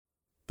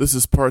This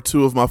is part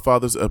 2 of my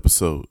father's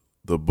episode,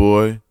 The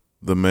Boy,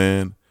 the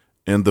Man,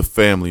 and the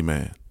Family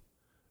Man.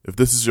 If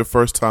this is your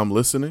first time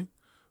listening,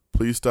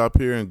 please stop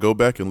here and go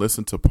back and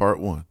listen to part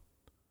 1.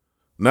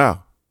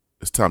 Now,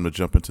 it's time to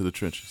jump into the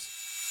trenches.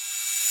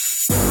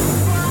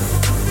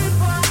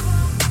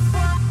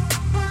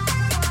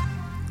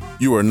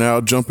 You are now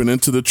jumping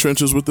into the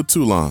trenches with the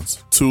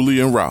Toulons, Thule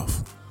and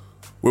Ralph,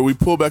 where we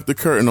pull back the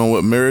curtain on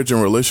what marriage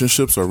and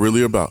relationships are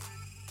really about.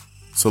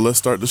 So let's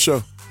start the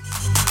show.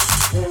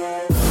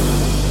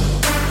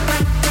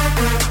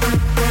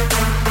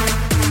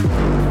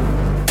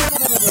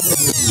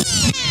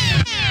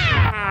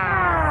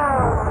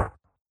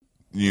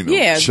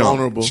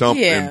 Vulnerable. Chump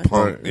and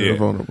punk. Yeah,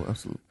 vulnerable,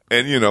 absolutely.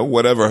 And,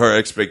 whatever her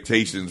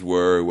expectations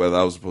were, whether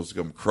I was supposed to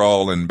come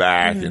crawling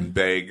back and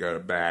beg her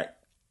back,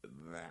 that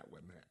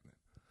wasn't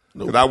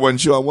happening. Because I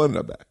wasn't sure I wanted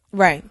her back.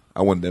 Right.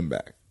 I wanted them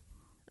back.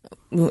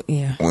 Well,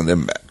 yeah. I wanted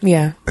them back.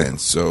 Yeah.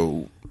 And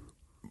so,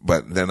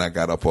 but then I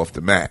got up off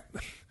the mat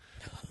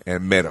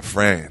and met a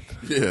friend.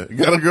 Yeah, you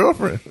got a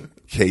girlfriend.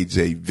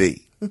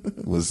 KJV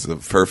was the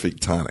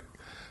perfect tonic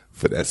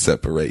for that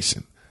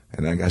separation.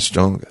 And I got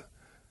stronger.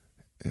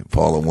 And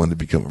Paula wanted to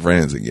become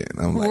friends again.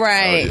 I'm like,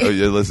 right. Oh,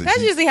 yeah, listen.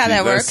 That's usually how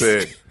that works.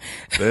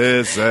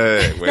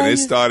 Listen. When it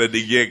started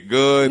to get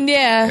good.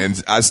 Yeah.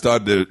 And I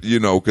started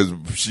to, because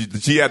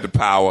she had the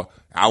power.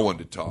 I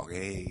wanted to talk.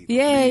 Hey.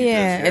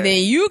 Yeah. And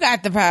then you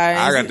got the power.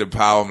 I got the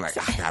power. I'm like,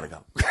 I gotta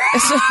go.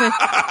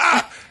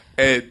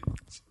 And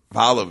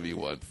followed me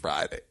one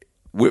Friday.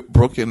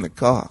 Broke in the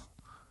car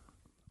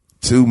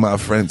to my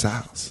friend's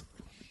house.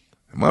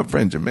 And my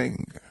friend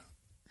Jamaican girl.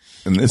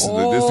 And this is the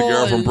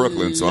girl from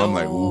Brooklyn, so I'm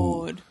like,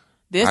 ooh,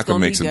 I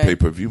can make some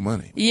pay-per-view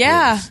money.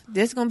 Yeah,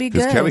 this gonna be good.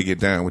 Because Kelly get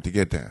down with the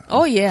get down.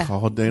 Oh yeah,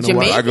 Call Dana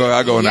White. I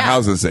go in the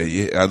house and say,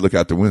 yeah. I look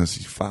out the window,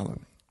 she's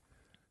following me.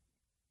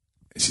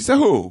 And she said,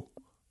 who?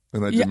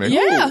 And I Jamaican,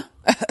 yeah.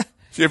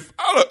 She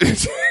followed.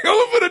 She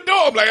opened the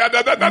door. I'm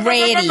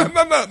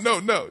like, no.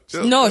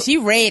 No, she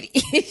ready.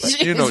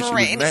 She was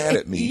mad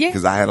at me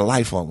because I had a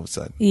life all of a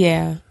sudden.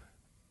 Yeah,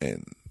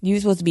 and you were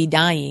supposed to be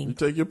dying. You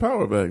take your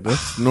power back.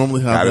 That's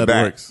normally how that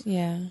works.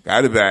 Yeah.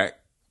 Got it back.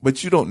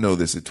 But you don't know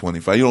this at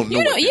 25. You don't know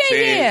what this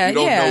is. You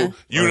don't know.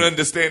 You don't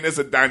understand there's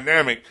a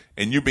dynamic,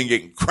 and you've been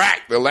getting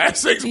cracked the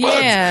last 6 months.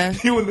 Yeah.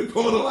 You in the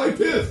corner like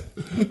this.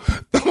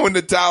 Throwing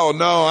the towel.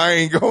 No, I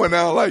ain't going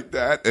out like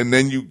that. And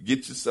then you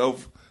get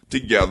yourself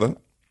together.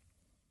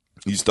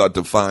 You start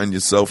to find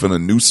yourself in a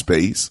new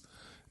space,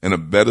 in a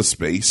better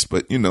space.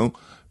 But,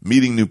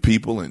 meeting new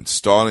people and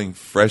starting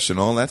fresh and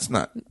all, that's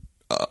not...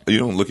 you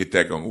don't look at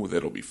that going, oh,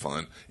 that'll be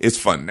fun. It's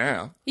fun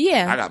now.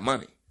 Yeah. I got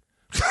money.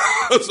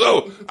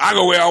 So I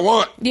go where I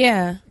want.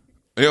 Yeah.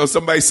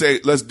 Somebody say,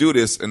 let's do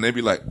this. And they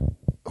be like,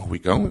 oh, we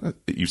going?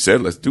 You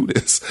said, let's do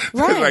this.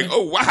 Right. It's like,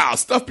 oh, wow,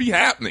 stuff be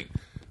happening.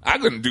 I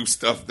couldn't do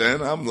stuff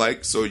then. I'm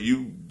like, so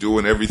you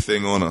doing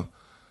everything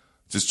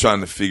just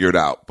trying to figure it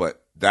out.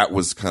 But that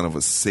was kind of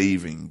a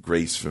saving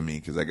grace for me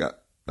because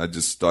I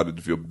just started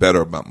to feel better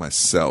about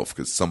myself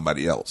because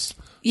somebody else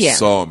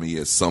saw me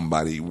as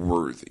somebody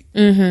worthy.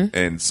 Mm-hmm.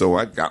 And so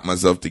I got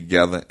myself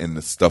together and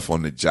the stuff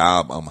on the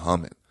job, I'm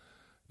humming.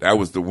 That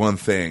was the one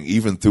thing,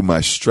 even through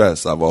my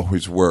stress, I've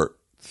always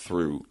worked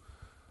through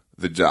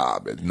the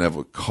job. It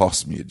never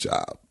cost me a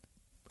job.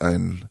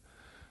 And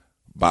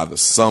by the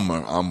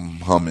summer,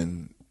 I'm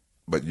humming,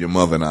 but your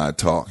mother and I are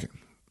talking.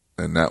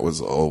 And that was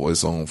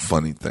always own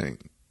funny thing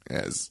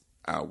as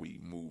how we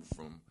moved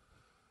from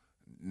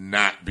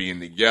not being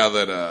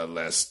together to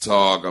let's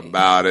talk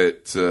about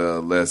it to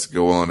let's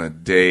go on a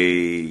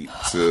date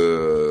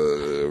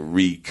to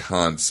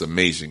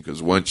reconsummation.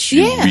 Because once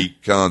you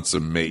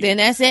reconsummate, then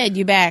that's it.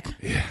 You back.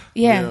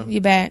 Yeah,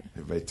 you back.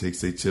 Everybody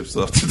takes their chips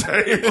off the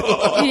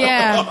table.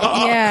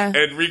 Yeah.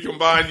 And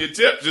recombine your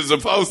chips. You're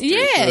supposed to.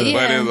 Yeah.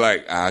 But it's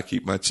like, I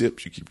keep my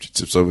chips. You keep your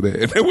chips over there.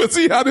 And then we'll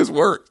see how this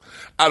works.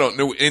 I don't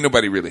know. Ain't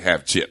nobody really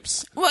have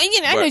chips. Well,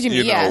 I know what you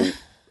mean. Yeah.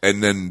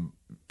 And then,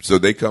 so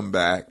they come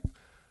back.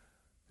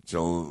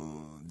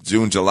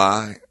 June,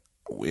 July,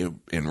 we're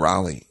in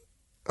Raleigh.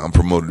 I'm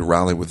promoted to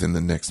Raleigh within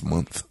the next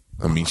month.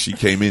 I mean, she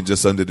came in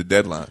just under the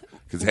deadline.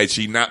 Because had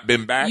she not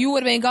been back, you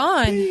would have been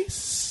gone.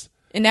 Peace.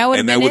 And that would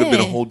have been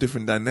a whole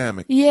different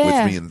dynamic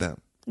with me and them.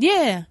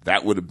 Yeah.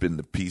 That would have been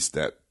the piece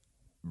that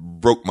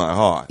broke my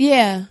heart.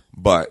 Yeah.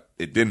 But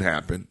it didn't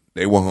happen.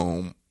 They were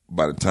home.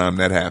 By the time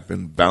that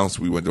happened, bounced,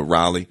 we went to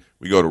Raleigh.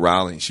 We go to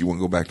Raleigh, and she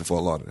wouldn't go back to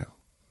Fort Lauderdale.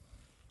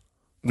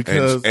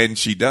 And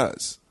she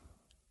does.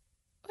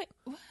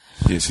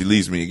 Yeah, she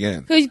leaves me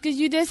again. Because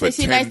you just said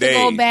she likes to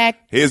go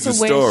back. Here's the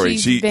story.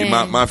 Been.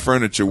 My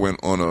furniture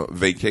went on a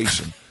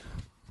vacation.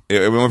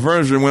 My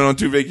furniture went on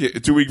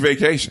 2-week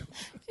vacation.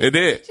 It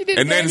did.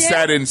 And then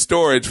sat in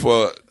storage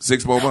for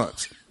 6 more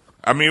months.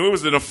 I mean, it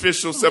was an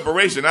official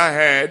separation. I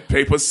had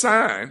paper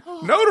signed,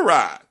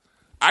 notarized.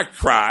 I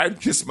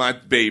cried, kissed my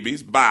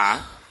babies, bye.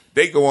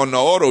 They go on the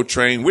auto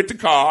train with the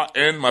car,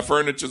 and my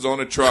furniture's on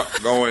a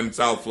truck going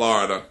South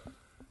Florida.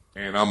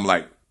 And I'm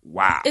like,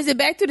 wow. Is it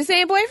back to the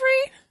same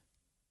boyfriend?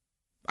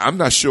 I'm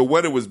not sure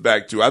what it was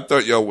back to. I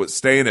thought y'all was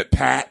staying at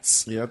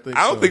Pat's. Yeah,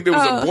 I don't think there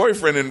was a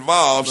boyfriend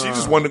involved. She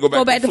just wanted to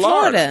go back to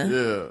Florida.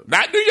 Yeah.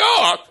 Not New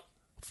York,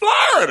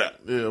 Florida.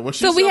 Yeah, when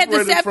she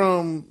separated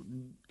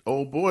from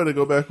old boy to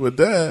go back with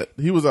dad,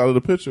 he was out of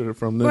the picture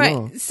from then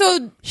on.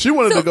 So she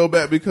wanted to go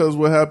back because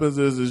what happens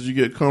is you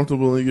get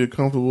comfortable and you get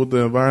comfortable with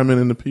the environment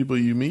and the people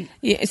you meet.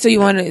 Yeah, so you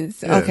want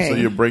to, okay. So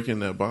you're breaking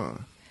that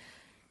bond.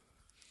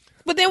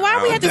 But then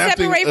why we have to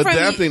separate from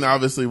adapting?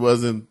 Obviously,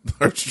 wasn't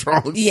her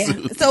strong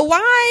suit. So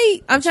why?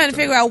 I'm trying to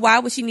figure out why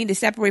would she need to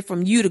separate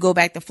from you to go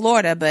back to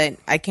Florida, but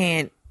I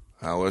can't.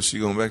 How was she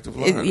going back to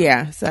Florida?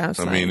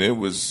 I mean, it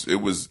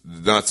was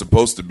not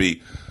supposed to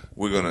be.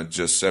 We're gonna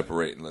just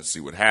separate and let's see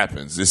what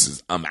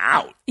happens. I'm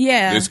out.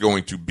 Yeah, there's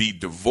going to be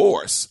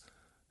divorce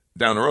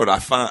down the road. I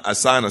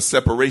signed a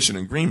separation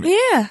agreement.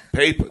 Yeah,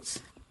 papers,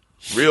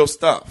 real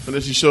stuff. And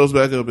then she shows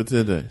back up in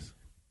 10 days.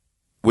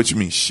 Which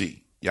means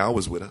y'all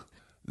was with her.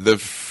 The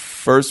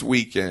first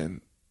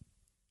weekend,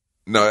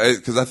 no,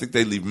 because I think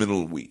they leave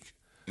middle of the week.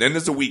 Then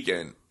there's a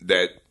weekend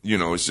that,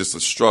 it's just a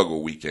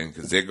struggle weekend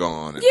because they're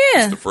gone. And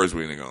it's the first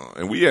week they're gone.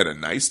 And we had a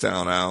nice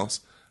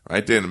townhouse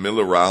right there in the middle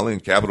of Raleigh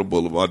and Capitol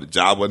Boulevard. The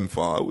job wasn't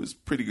far. It was a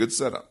pretty good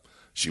setup.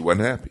 She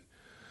wasn't happy.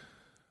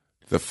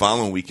 The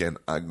following weekend,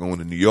 I go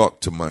to New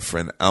York to my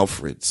friend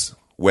Alfred's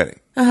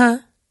wedding. Uh-huh.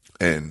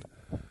 And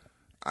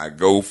I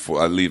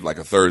leave like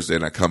a Thursday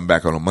and I come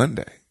back on a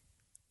Monday.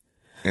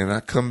 And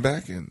I come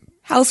back and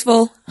house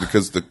full.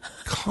 Because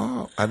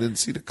I didn't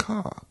see the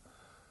car.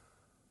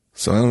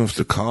 So I don't know if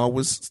the car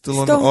was still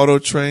on the auto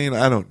train.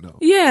 I don't know.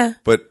 Yeah.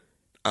 But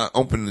I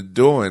opened the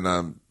door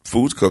and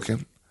food's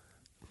cooking.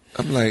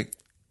 I'm like,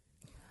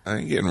 I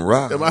ain't getting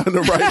robbed. Am I in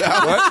the right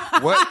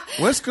house?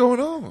 What's going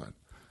on?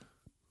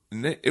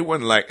 And it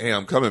wasn't like, hey,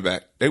 I'm coming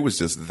back. They was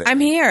just there. I'm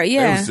here,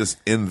 yeah. They was just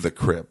in the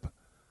crib.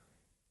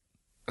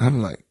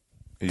 I'm like,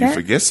 you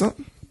forget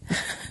something?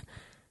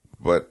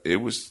 But it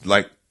was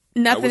like,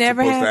 nothing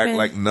ever happened. To act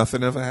like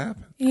nothing ever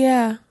happened.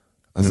 Yeah.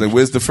 I was like,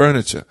 where's the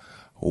furniture?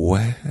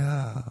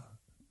 Well,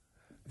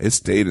 it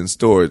stayed in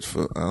storage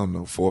for,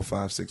 4,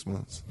 5, 6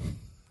 months.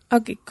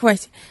 Okay,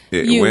 question.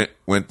 It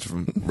went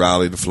from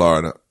Raleigh to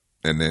Florida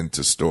and then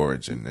to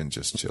storage and then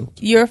just chilled.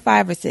 You're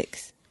 5 or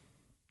 6?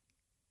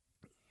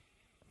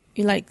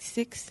 You like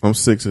 6? I'm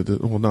 6 at this.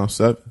 Well, no,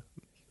 7.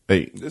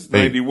 8. This is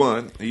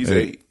 91. He's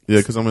 8. Yeah,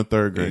 because I'm in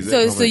 3rd grade.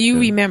 So you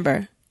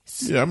remember?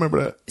 Yeah, I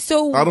remember that.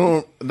 So I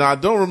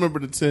don't remember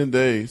the 10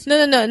 days.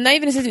 No, not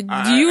even.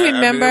 Do you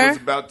remember? It was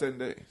about 10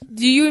 days.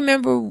 Do you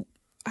remember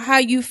how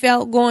you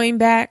felt going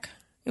back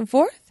and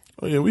forth?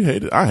 Oh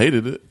yeah, I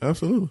hated it.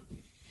 Absolutely.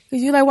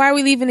 Because you're like, why are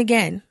we leaving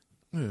again?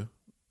 Yeah.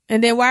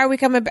 And then why are we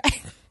coming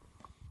back?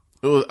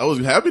 I was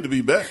happy to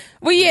be back.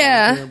 Well,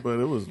 yeah. But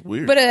it was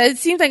weird. But it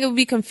seems like it would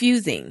be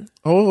confusing.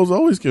 Oh, it was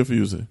always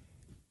confusing.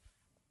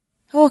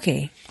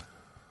 Okay.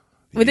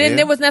 But then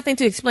there was nothing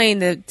to explain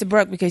to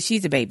Brooke because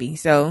she's a baby.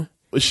 So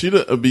but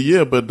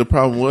the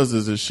problem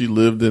is that she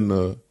lived in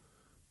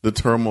the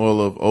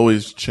turmoil of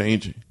always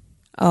changing.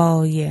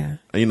 Oh yeah.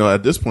 And,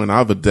 at this point,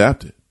 I've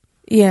adapted.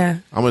 Yeah.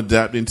 I'm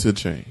adapting to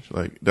change.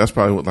 Like that's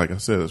probably what, like I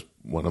said, is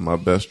one of my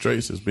best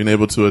traits is being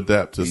able to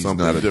adapt to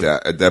something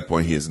different. At that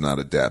point, he is not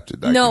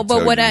adapted.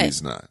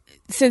 He's not.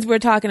 Since we're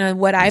talking on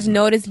what I've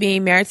noticed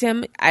being married to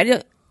him,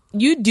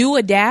 you do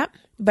adapt.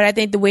 But I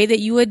think the way that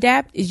you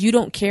adapt is you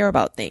don't care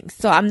about things.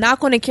 So I'm not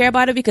going to care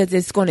about it because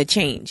it's going to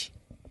change.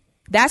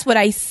 That's what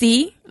I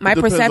see. My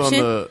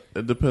perception.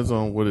 It depends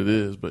on what it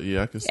is, but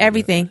yeah, I can see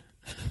everything.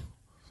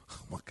 Oh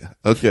my God.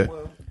 Okay.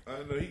 Well,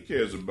 I know he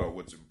cares about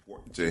what's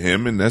important to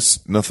him, and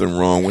that's nothing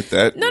wrong with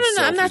that. No.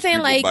 I'm not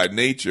saying like by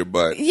nature,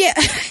 but yeah.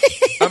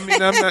 I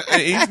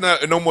mean, he's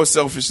not no more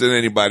selfish than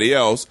anybody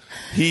else.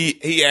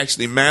 He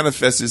actually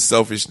manifests his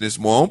selfishness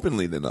more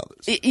openly than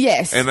others.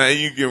 Yes, and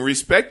you can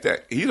respect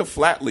that. He's a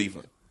flat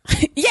leaver.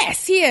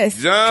 Yes, he is.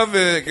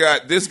 Jonathan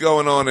got this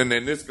going on and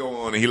then this going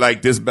on, and he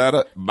like this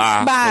better.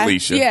 Bye,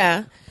 Felicia.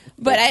 Yeah,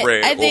 but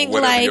I think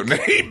like your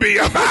name be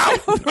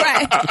about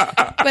right.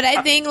 But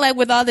I think like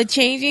with all the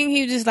changing,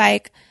 he was just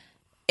like,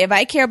 if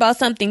I care about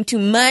something too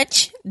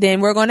much, then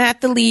we're gonna have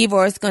to leave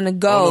or it's gonna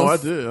go. Oh, no, I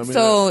did. I mean,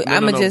 so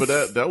I'm gonna just.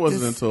 But that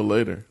wasn't until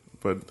later.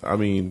 But I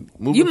mean,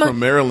 moving from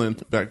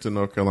Maryland back to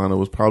North Carolina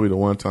was probably the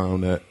one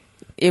time that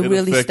it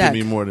really affected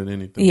me more than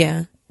anything.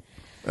 Yeah,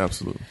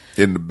 absolutely.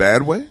 In the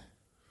bad way.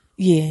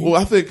 Yeah. Well,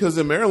 I think because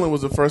in Maryland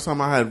was the first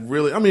time I had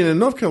really. I mean, in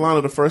North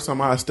Carolina, the first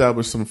time I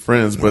established some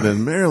friends, but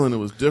in Maryland it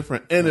was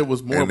different, and it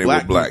was more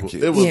black people.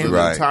 Kids. It was an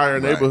entire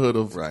neighborhood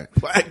of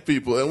black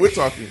people, and we're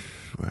talking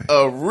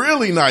a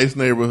really nice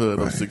neighborhood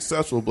of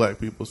successful black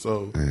people.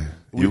 So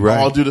we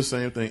all do the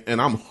same thing, and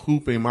I'm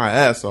hooping my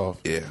ass off.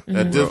 Yeah.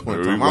 At this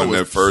point, we won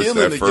that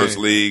first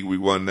league. We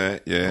won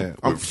that. Yeah,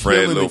 I'm with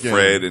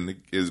Fred and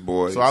his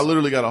boys. So I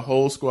literally got a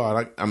whole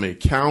squad. I made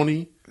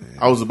county.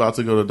 I was about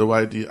to go to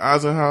Dwight D.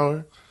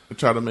 Eisenhower.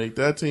 Try to make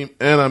that team,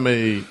 and I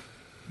made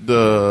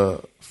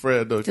the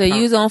Fred. So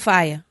you was on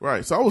fire,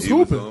 right? So I was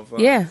hooping,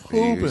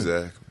 hooping.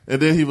 Exactly.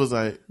 And then he was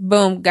like,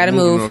 "Boom, got to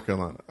move." North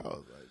Carolina. I was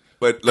like,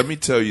 but let me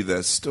tell you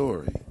that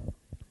story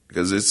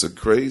because it's a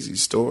crazy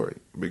story.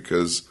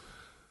 Because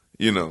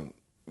you know,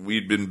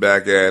 we'd been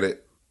back at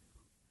it.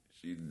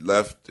 She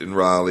left in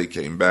Raleigh,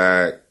 came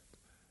back,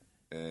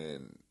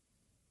 and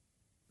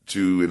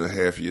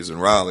 2.5 years in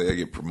Raleigh, I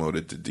get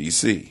promoted to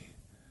DC,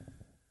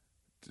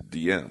 to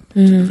DM,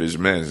 to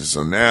division manager.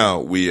 So now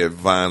we have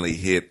finally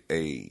hit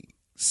a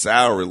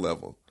salary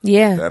level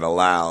that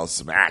allows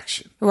some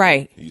action.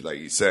 Right. Like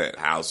you said,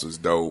 house is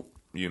dope,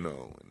 you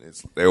know.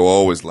 And they were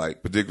always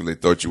like, particularly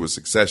thought you were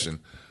Succession,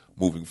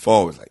 moving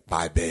forward, like,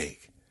 buy big.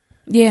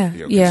 Yeah, You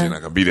know, 'cause you're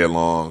not going to be there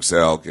long,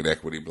 sell, get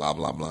equity, blah,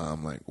 blah, blah.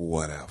 I'm like,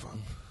 whatever.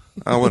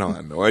 What do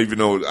I know? Even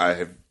though I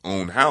have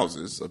owned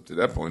houses up to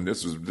that point,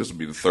 this would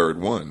be the third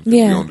one.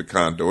 We owned a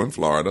condo in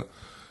Florida.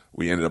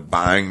 We ended up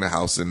buying the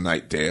house in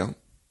Nightdale,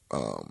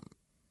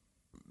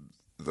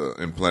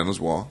 in Planters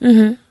Wall,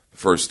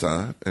 first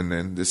time, and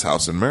then this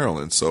house in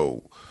Maryland.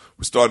 So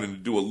we're starting to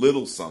do a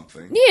little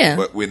something,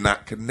 but we're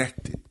not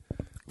connected.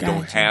 We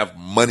don't have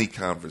money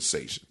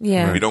conversation.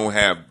 Yeah. We don't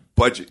have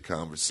budget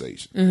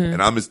conversation.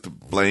 And I'm as to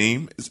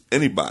blame as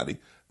anybody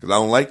because I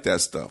don't like that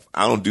stuff.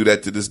 I don't do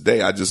that to this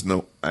day. I just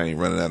know I ain't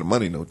running out of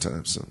money no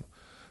time soon.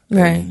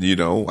 Right. And, you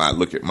know, I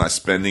look at my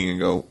spending and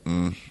go,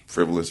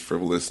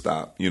 frivolous,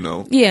 stop, you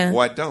know. Yeah.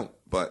 Well, I don't.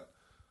 But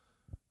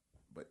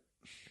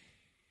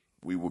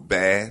we were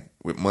bad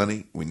with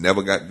money. We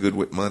never got good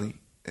with money.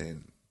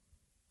 And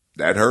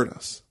that hurt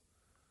us.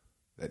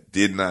 That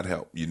did not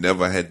help. You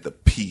never had the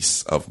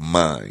peace of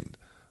mind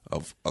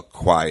of a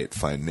quiet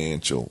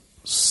financial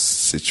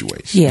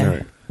situation. Yeah.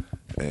 Right.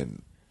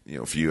 And, you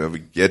know, if you ever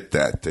get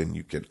that, then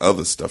you get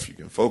other stuff you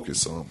can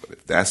focus on. But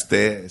if that's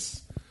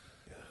theirs.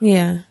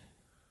 Yeah.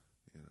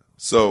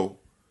 So,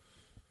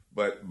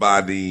 but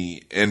by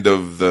the end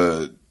of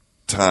the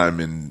time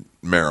in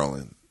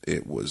Maryland,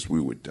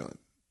 we were done.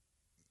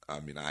 I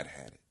mean, I'd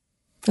had it.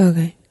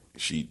 Okay.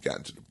 She'd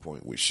gotten to the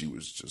point where she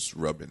was just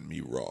rubbing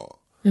me raw.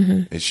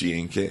 And she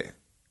didn't care.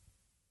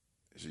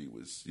 She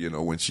was, you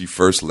know, when she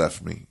first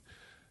left me,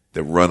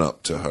 the run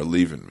up to her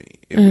leaving me,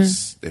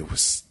 it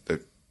was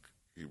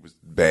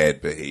bad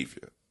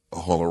behavior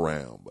all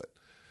around. But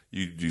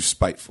you do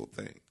spiteful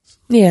things.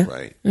 Yeah.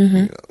 Right. You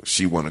know,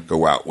 she want to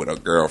go out with her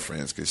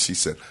girlfriends because she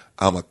said,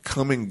 "I'm a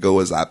come and go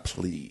as I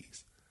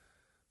please."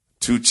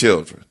 2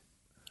 children.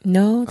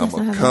 No, that's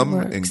I'm not a how come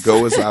that works. and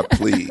go as I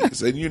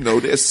please. And you know,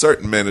 there's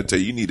certain men that tell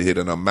you need to hit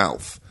in her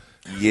mouth.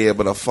 Yeah,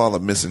 but her father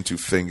missing 2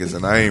 fingers,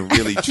 and I ain't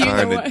really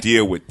trying to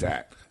deal with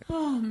that.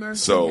 Oh, mercy.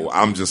 So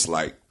I'm just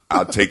like,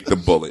 I'll take the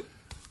bullet.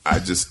 I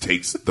just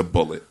takes the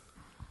bullet.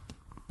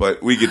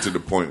 But we get to the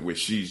point where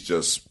it's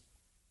just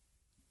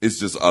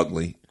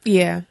ugly.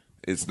 Yeah.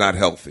 It's not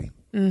healthy.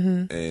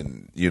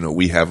 And, you know,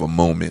 we have a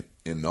moment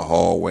in the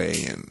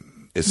hallway,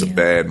 and it's a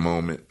bad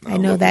moment. I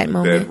know that in the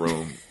moment.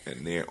 bedroom,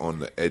 and they're on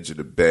the edge of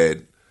the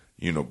bed.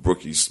 You know,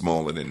 Brookie's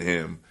smaller than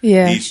him.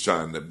 Yeah. He's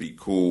trying to be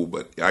cool,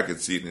 but I can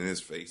see it in his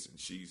face, and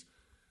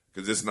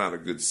because it's not a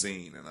good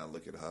scene. And I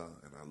look at her,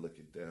 and I look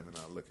at them, and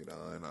I look at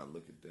her, and I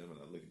look at them, and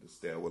I look at the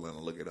stairwell, and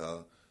I look at her,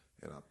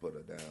 and I put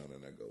her down,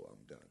 and I go,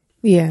 I'm done.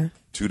 Yeah.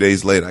 2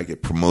 days later, I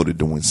get promoted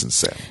to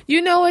Winston-Salem.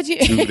 You know what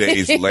 2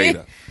 days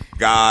later.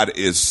 God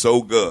is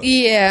so good.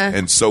 Yeah.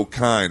 And so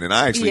kind. And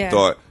I actually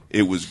thought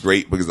it was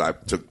great because I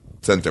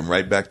sent them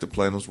right back to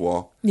Planters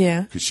Wall.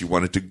 Yeah. Because she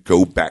wanted to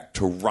go back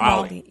to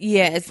Raleigh.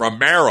 Yes. From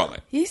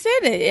Maryland. He said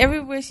it.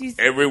 Everywhere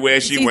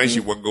she went, she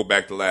wouldn't go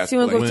back to last She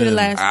wouldn't go place. to the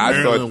last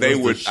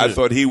I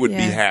thought he would be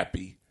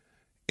happy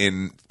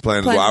in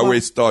Planters Wall. I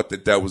always thought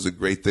that was a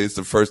great thing. It's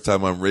the first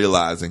time I'm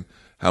realizing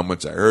how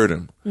much I hurt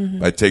him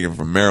by taking him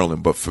from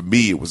Maryland. But for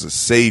me, it was a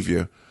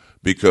savior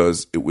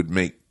because it would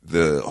make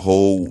the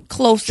whole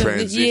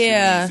transition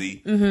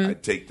easy.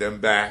 I'd take them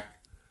back.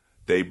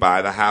 They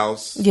buy the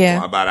house.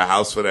 Yeah. I buy the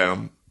house for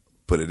them,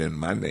 put it in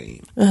my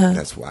name.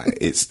 That's why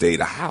it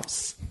stayed a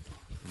house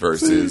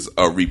versus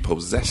a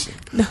repossession.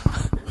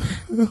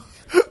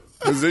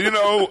 Because, you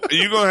know,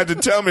 you're going to have to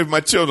tell me if my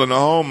children are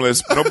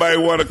homeless. Nobody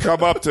want to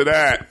come up to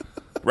that,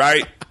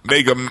 right?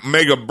 Make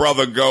a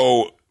brother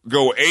go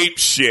ape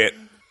shit,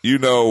 you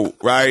know,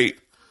 right?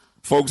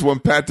 Folks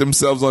want to pat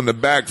themselves on the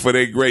back for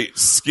their great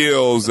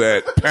skills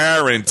at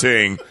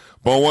parenting,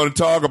 but want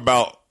to talk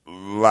about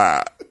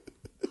lie.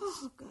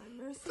 Oh, God,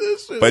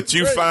 mercy. But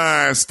you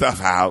find stuff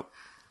out.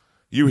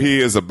 You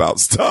hears about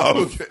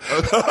stuff.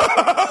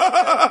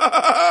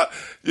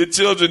 Your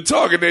children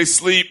talking, they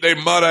sleep, they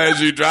mutter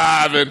as you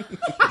driving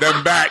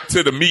them back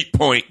to the meet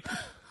point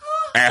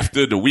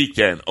after the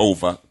weekend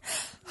over.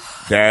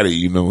 Daddy,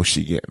 you know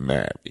she getting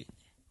married.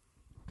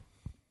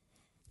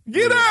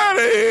 Get out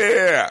of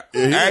here.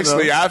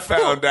 Actually, I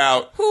found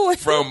out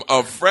from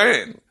a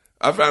friend.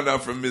 I found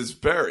out from Ms.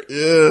 Perry.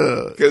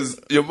 Yeah. Because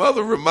your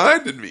mother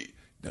reminded me.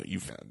 No, you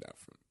found out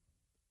from.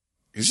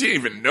 Because she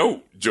didn't even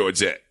know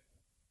Georgette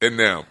and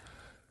them.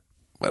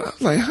 But I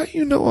was like, how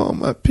you know all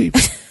my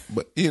people?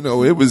 But, you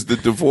know, the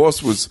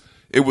divorce was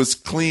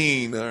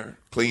cleaner.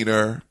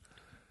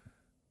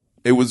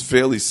 It was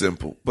fairly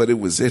simple, but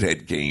it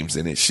had games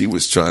in it. She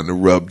was trying to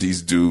rub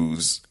these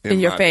dudes in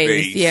your my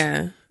face.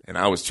 Yeah. And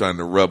I was trying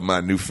to rub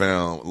my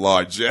newfound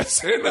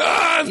largesse in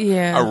her.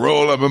 Yeah. I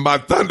roll up in my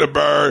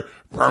Thunderbird.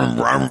 Brum,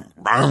 brum,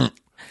 brum.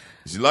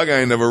 She's lucky I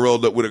ain't never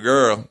rolled up with a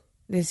girl.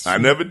 I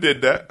never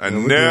did that. I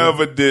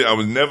never did. I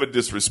was never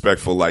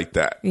disrespectful like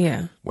that.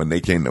 Yeah. When they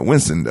came to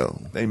Winston,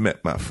 though, they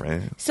met my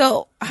friend.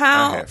 So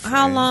how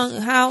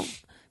long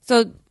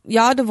so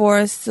y'all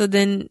divorced? So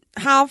then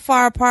how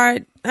far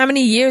apart? How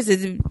many years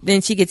is it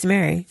then she gets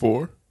married?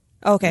 4.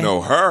 Okay.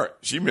 No,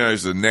 she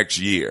marries the next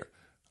year.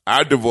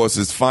 Our divorce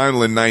is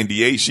final in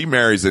 98. She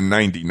marries in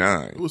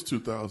 99. It was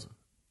 2000.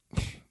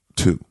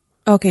 2.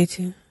 Okay,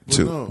 2.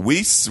 Well, no.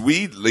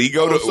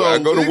 I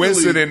go to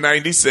Winston in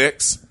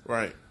 96.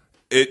 Right.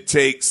 It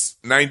takes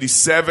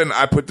 97.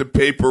 I put the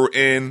paper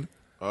in.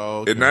 Oh,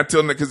 okay. Not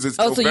till because it's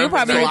so you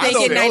probably were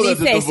thinking 96. I know that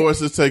the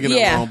divorce is taking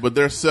it long, but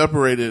they're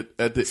separated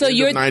at the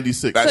end of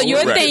 96. So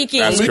you're thinking.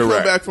 That's when we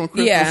correct. come back from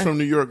Christmas from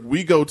New York,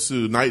 we go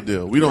to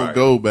Nightdale. We don't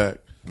go back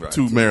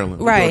to Maryland.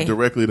 We go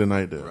directly to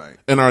Nightdale. Right.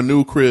 In our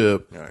new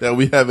crib that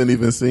we haven't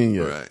even seen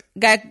yet. Right.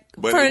 Got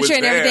furniture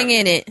and everything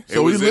in it.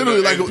 So we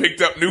literally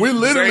picked up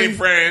same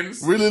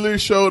friends. We literally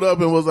showed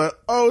up and was like,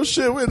 "Oh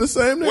shit, we're in the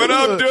same neighborhood."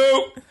 What up,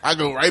 dude? I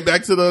go right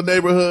back to the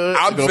neighborhood.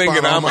 I'm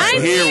thinking I'm a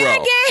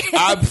hero.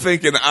 I'm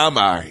thinking I'm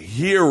a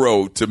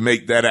hero to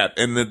make that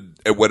happen.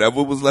 And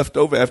whatever was left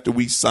over after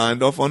we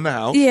signed off on the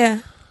house.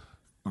 Yeah.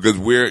 Because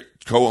we're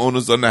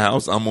co-owners on the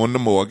house. I'm on the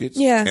mortgage.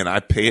 Yeah. And I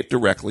pay it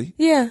directly.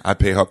 Yeah. I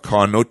pay her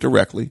car note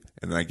directly.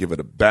 And then I give her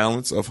the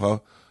balance of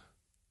her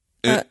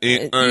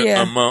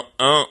amount.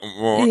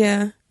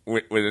 Yeah.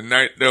 With a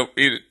night don't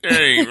be the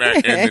thing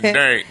right in the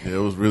day. Yeah, it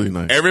was really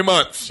nice. Every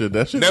month. Shit,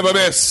 that shit Never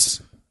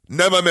miss.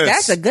 Never miss.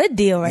 That's a good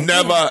deal right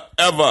there. Never,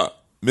 ever.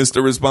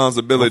 Mr.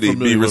 Responsibility,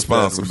 be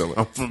responsibility.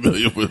 I'm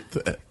familiar with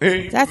that.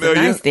 That's a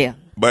nice deal.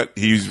 But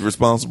he's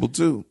responsible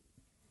too.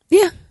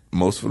 Yeah.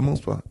 For the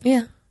most part.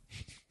 Yeah.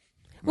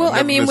 Well,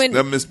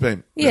 never miss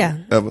payment. Yeah.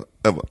 Ever.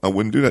 I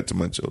wouldn't do that to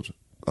my children.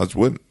 I just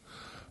wouldn't.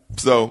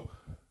 So,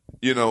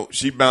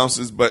 she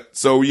bounces. But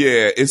so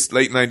yeah, it's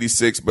late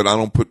 96, but I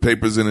don't put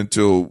papers in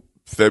until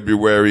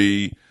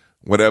February,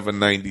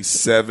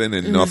 97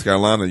 in North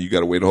Carolina. You got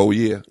to wait a whole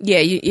year.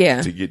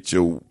 Yeah. To get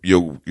your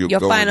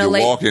final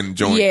walking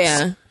joints.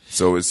 Yeah.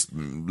 So it's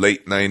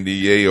late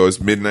 98 or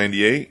it's mid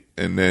 98,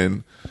 and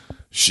then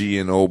she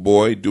and old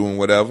boy doing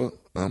whatever.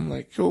 I'm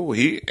like, cool. I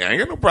ain't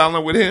got no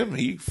problem with him.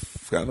 He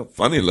kind of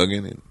funny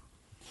looking and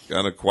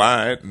kind of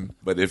quiet.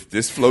 But if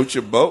this floats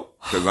your boat,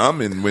 because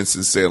I'm in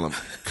Winston-Salem,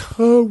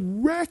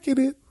 corrected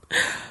it.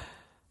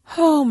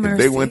 Oh, mercy. If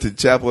they went to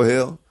Chapel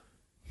Hill,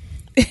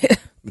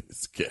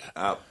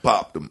 I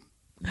popped them.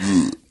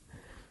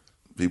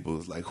 People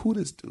was like, who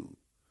this dude?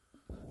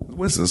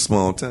 Winston's a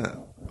small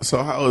town.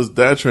 So how is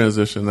that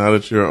transition now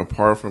that you're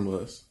apart from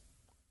us?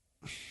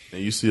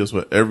 And you see us,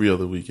 every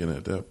other weekend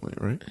at that point,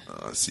 right?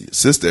 I see your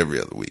sister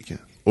every other weekend.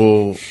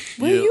 Well,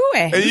 where you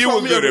at? And you were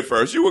good at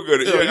first. You were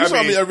good at you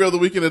saw me every other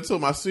weekend until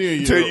my senior year.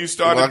 Until you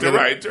started to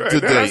write.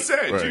 I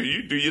said, right.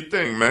 you do your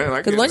thing, man.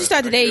 Because once you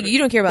start the day, you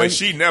don't care about But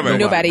she never,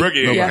 nobody.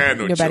 Brookie had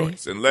no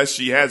choice. Unless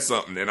she had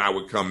something, then I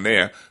would come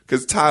there.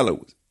 Because Tyler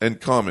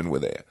and Carmen were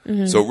there.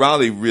 Mm-hmm. So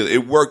Raleigh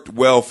it worked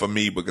well for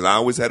me because I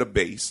always had a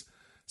base.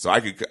 So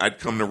I'd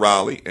come to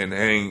Raleigh and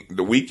hang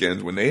the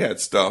weekends when they had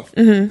stuff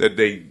that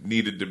they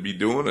needed to be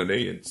doing, or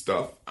they had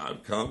stuff.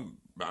 I'd come.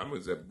 I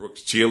was at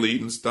Brooks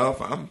cheerleading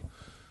stuff.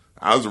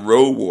 I was a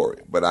road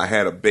warrior, but I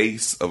had a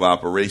base of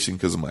operation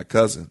because of my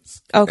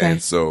cousins. Okay.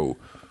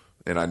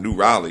 And I knew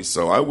Raleigh,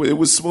 so it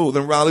was smooth.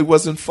 And Raleigh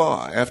wasn't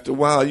far. After a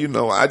while,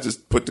 I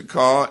just put the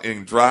car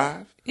in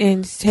drive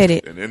and just hit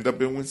it and end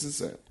up in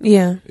Winston-Salem.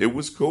 Yeah, it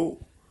was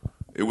cool.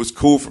 It was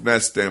cool from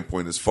that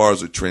standpoint. As far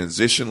as a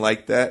transition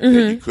like that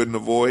you couldn't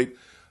avoid,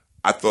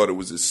 I thought it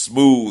was as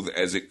smooth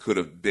as it could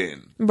have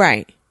been.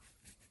 Right.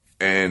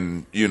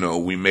 And,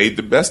 we made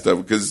the best of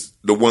it because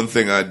the one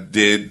thing I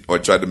did or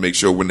tried to make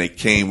sure when they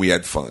came, we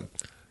had fun.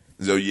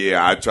 So,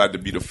 yeah, I tried to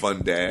be the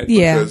fun dad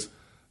because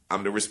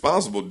I'm the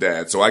responsible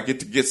dad. So I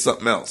get to get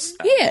something else.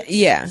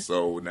 Yeah.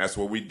 So that's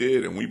what we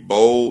did. And we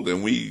bowled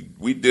and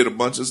we did a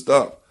bunch of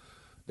stuff.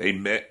 They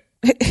met,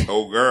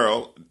 old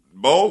girl,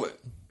 bowling.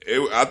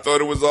 I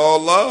thought it was all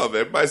love.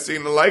 Everybody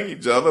seemed to like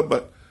each other,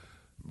 but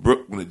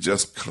Brooklyn had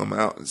just come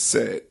out and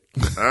said,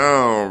 I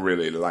don't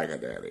really like her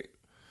daddy.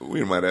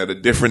 We might have had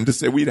a different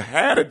decision. We'd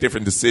had a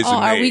different decision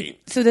made.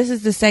 So this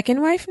is the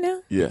second wife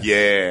now? Yeah.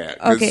 Yeah.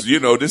 Because,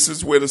 this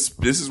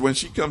is when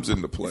she comes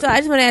into play. So I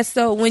just want to ask,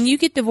 so when you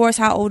get divorced,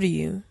 how old are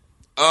you?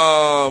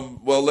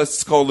 Well,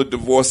 let's call it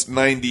divorce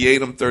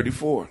 98. I'm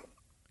 34.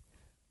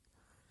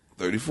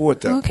 34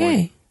 at that point.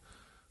 Okay.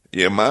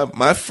 Yeah,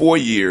 my 4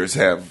 years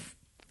have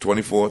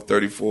 24,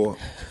 34.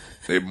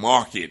 They're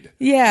marked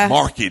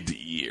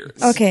years.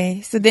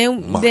 Okay. So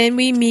then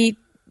we meet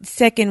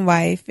second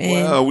wife.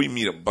 And we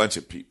meet a bunch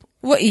of people.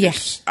 Well, yeah.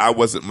 I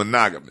wasn't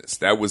monogamous.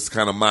 That was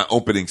kind of my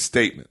opening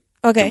statement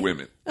to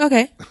women.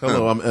 Okay.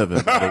 Hello, I'm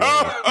Evan.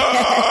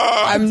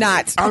 I'm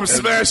not. I'm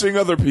smashing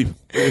other people.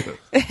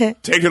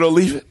 Take it or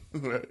leave it.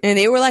 And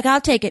they were like, I'll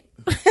take it.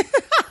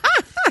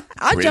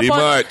 I'll jump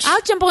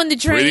on the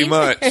train. Pretty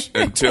much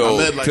until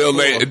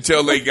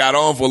they got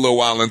on for a little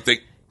while and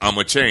think I'm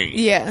a change.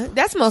 Yeah,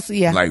 that's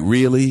mostly Like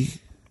really?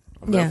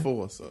 I'm at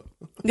 4, so.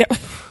 Yeah.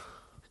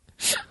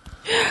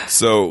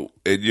 So,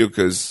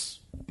 because,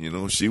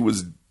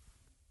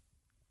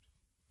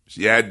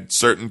 she had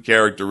certain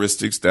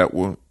characteristics that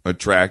were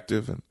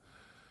attractive.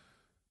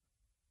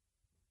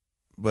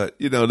 But,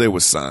 there were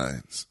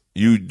signs.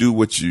 You do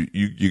what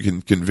you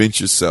can convince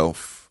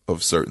yourself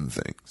of certain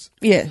things.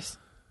 Yes.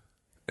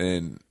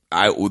 And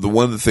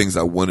one of the things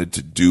I wanted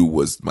to do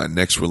was my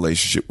next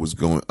relationship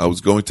I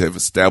was going to have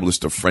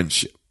established a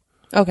friendship.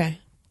 Okay.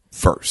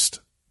 First.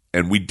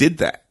 And we did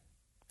that.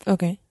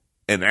 Okay.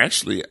 And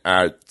actually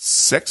our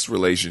sex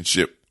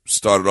relationship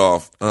started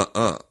off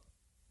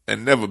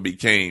and never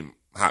became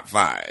hot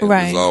five. It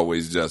was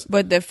always just.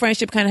 But the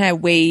friendship kind of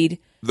had weighed.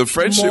 The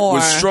friendship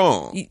was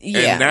strong.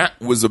 Yeah. And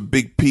that was a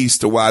big piece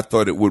to why I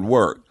thought it would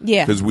work.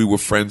 Yeah. Because we were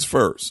friends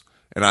first.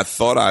 And I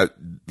thought I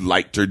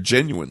liked her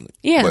genuinely.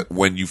 Yeah. But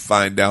when you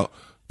find out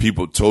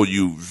people told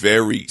you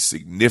very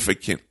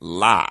significant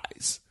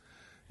lies,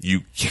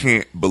 you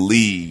can't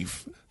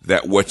believe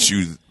that what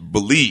you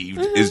believed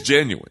is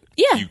genuine.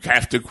 Yeah. You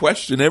have to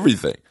question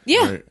everything.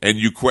 Yeah. And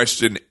you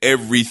question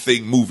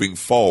everything moving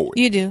forward.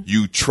 You do.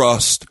 You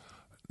trust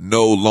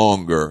no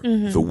longer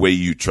the way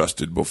you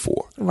trusted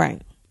before.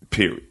 Right.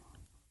 Period.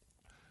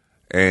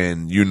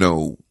 And,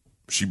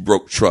 she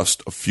broke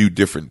trust a few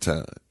different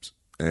times.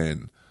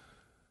 And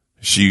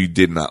she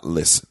did not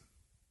listen.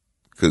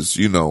 Because,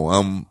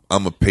 I'm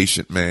a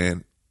patient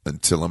man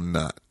until I'm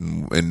not.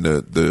 And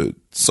the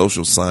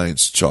social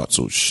science charts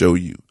will show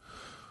you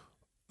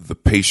the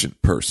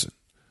patient person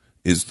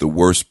is the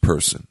worst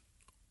person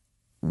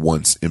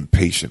once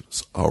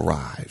impatience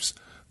arrives.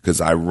 Because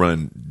I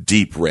run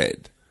deep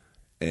red.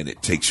 And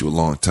it takes you a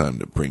long time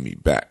to bring me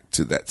back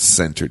to that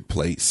centered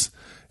place.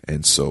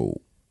 And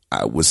so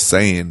I was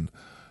saying,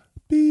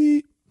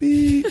 beep,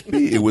 beep,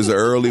 beep. It was an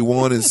early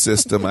warning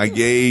system. I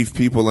gave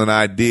people an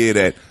idea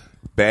that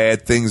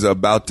bad things are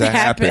about to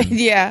happen.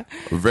 Yeah.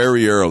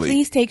 Very early.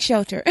 Please take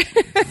shelter.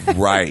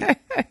 Right.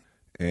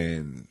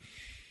 And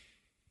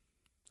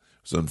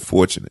it's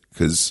unfortunate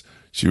because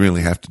she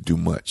really have to do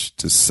much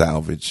to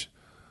salvage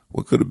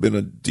what could have been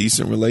a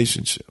decent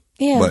relationship.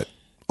 Yeah. But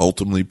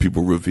ultimately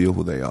people reveal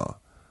who they are.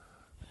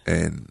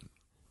 And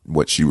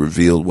what she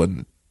revealed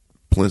wasn't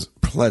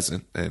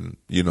pleasant. And,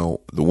 the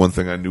one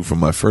thing I knew from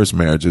my first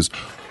marriage is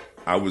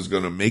I was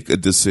going to make a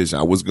decision.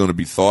 I was going to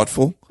be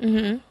thoughtful.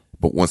 Mm-hmm.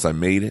 But once I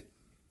made it,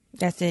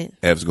 that's it.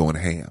 Ev's going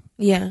ham.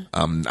 Yeah.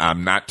 I'm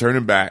not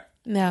turning back.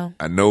 No.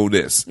 I know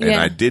this. And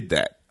Yeah. I did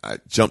that. I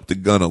jumped the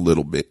gun a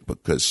little bit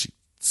because she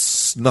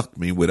snuck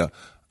me with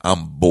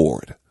I'm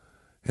bored.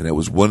 And that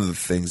was one of the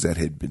things that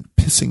had been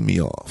pissing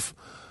me off.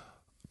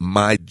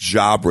 My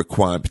job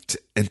required me to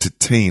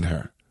entertain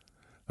her.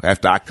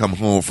 After I come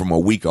home from a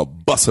week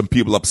of busting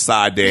people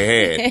upside their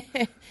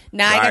head.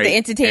 Now I got to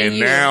entertain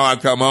you. And now I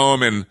come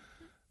home and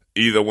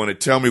either want to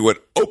tell me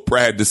what Oprah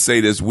had to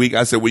say this week.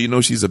 I said,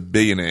 well, she's a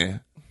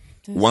billionaire.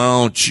 Why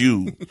don't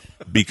you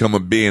become a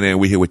billionaire and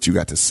we hear what you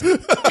got to say?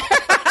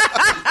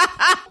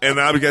 And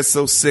I got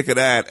so sick of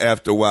that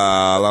after a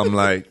while. I'm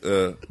like,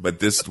 but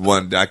this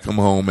one day I come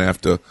home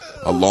after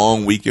a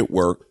long week at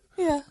work.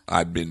 Yeah.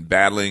 I'd been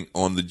battling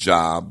on the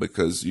job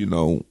because,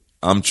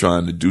 I'm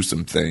trying to do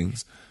some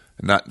things.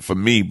 Not for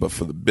me, but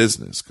for the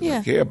business, because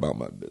I care about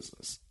my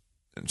business.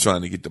 And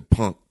trying to get the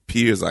punk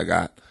peers I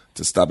got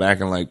to stop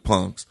acting like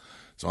punks.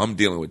 So I'm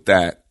dealing with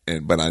that.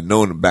 But I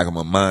know in the back of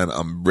my mind,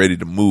 I'm ready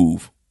to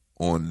move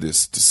on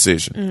this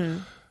decision. Mm-hmm.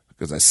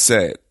 Because I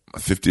said, my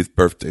 50th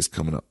birthday is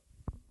coming up.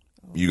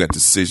 You got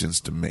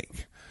decisions to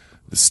make.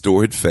 The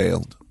store had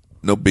failed.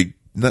 Not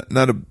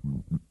a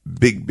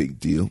big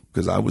deal,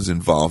 because I was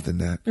involved in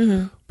that.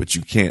 Mm-hmm. But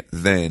you can't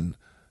then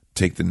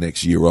take the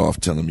next year off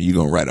telling me you're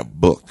going to write a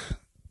book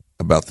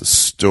about the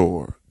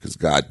store because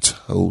God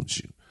told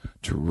you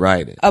to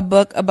write it. A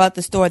book about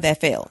the store that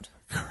failed.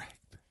 Correct.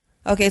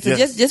 Okay, so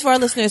just for our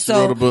listeners,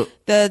 wrote a book.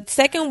 The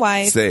second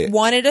wife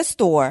wanted a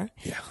store.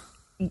 Yeah.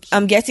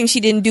 I'm guessing she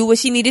didn't do what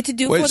she needed to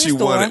do for the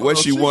store. What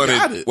she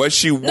wanted was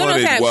she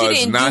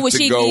didn't not do what to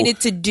she go.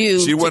 Needed to do.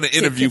 She wanted to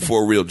interview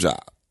for a real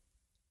job.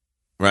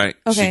 Right?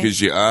 Okay.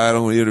 Because I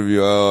don't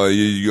interview,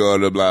 you got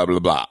to blah, blah,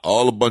 blah.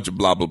 All a bunch of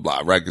blah, blah,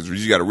 blah, right? Because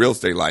she got a real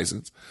estate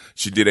license.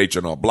 She did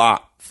H&R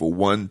Block for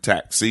one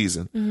tax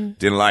season. Mm-hmm.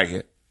 Didn't like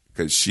it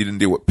because she didn't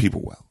deal with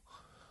people well.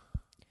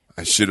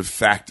 I should have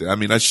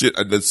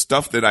factored. The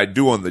stuff that I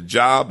do on the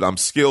job, I'm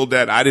skilled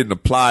at, I didn't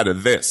apply to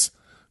this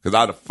because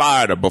I'd have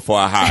fired her before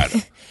I hired her.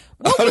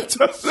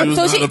 She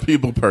was not a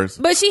people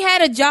person. But she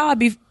had a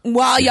job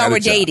while y'all were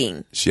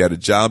dating. She had a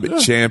job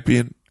at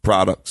Champion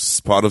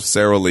Products, part of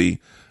Sara Lee,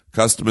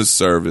 customer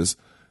service.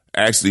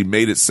 Actually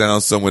made it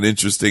sound somewhat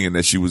interesting and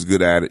that she was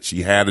good at it.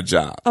 She had a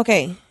job.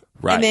 Okay.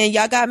 Right. And then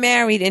y'all got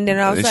married and then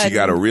all of a sudden. She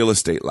got a real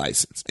estate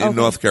license in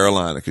North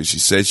Carolina because she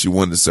said she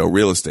wanted to sell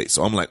real estate.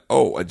 So I'm like,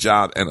 a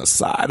job and a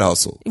side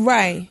hustle.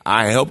 Right.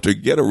 I helped her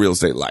get a real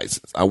estate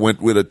license. I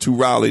went with her to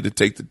Raleigh to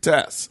take the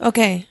test.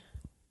 Okay.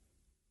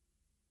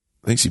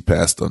 I think she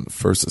passed on the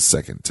first or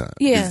second time.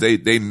 Yeah.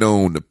 They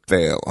known to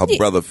fail. Her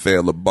brother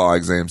failed a bar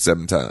exam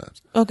 7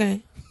 times.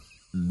 Okay.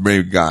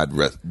 May God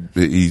rest.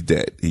 He's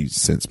dead. He's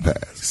since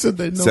passed. He said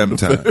they know 7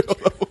 times.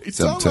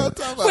 September.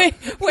 Wait.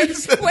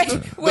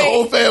 The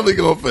whole family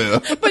gonna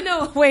fail. But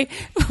no, wait.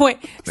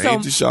 They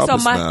ain't the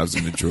sharpest knives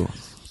in the drawer.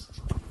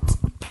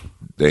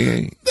 They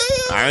ain't.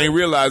 I ain't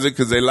realize it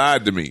because they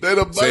lied to me. They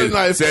the butter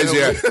knife says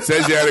you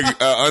had an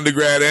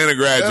undergrad and a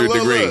graduate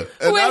degree.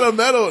 And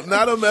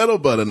not a metal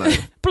butter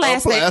knife.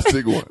 Plastic. A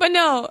plastic one. But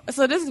no,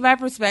 so this is my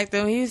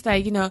perspective. He was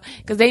like,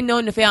 because they know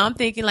in the fail. I'm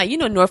thinking like,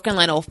 North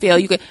Carolina will fail.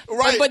 You could,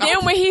 right? But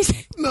then when he's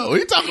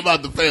he talking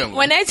about the family.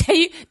 When I tell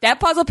you that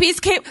puzzle piece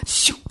came,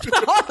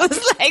 I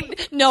was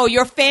like, no,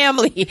 your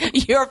family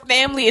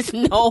is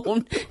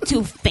known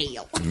to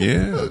fail.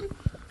 Yeah.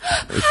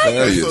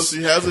 So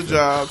she has a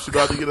job. She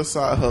about to get a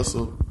side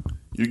hustle.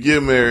 You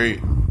get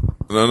married.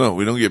 No,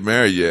 we don't get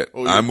married yet.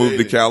 I moved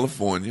to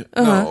California.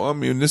 Uh-huh. No, I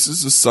mean, this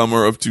is the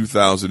summer of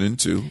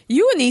 2002.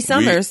 You and these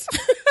summers.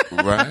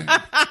 Right.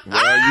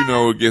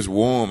 Well, it gets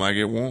warm. I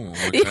get warm.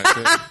 What can I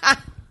tell you?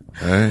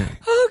 Hey.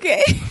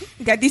 Okay.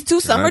 Got these two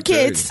summer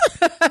kids.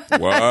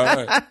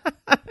 What?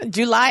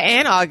 July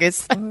and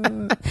August.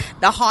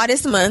 The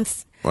hottest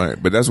months.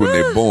 Right. But that's when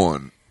they're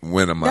born.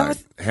 When am I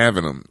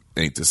having them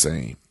ain't the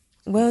same.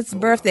 Well, it's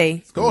birthday.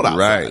 It's cold outside.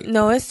 Right.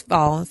 No, it's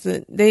fall.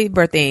 So their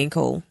birthday ain't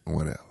cold.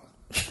 Whatever.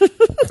 I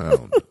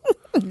don't know.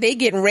 They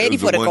getting ready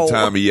for the one cold.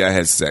 One time a year I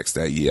had sex.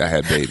 That year I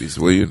had babies.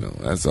 Well,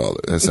 that's all.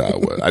 That's how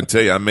it was. I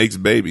tell you, I makes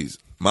babies.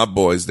 My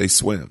boys, they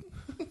swim.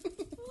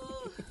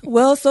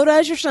 Well, so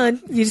does your son.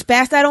 You just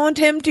pass that on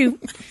to him too.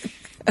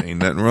 Ain't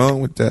nothing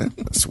wrong with that.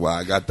 That's why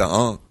I got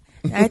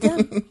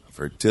the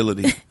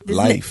fertility,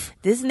 life.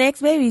 This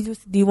next baby.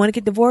 Do you want to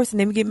get divorced and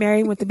then we get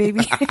married with the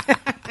baby?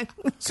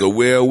 So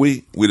where are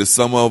we? We're the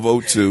summer of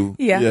 2002.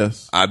 Yeah.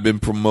 Yes. I've been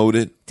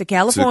promoted to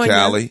California. To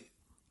Cali,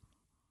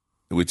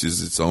 which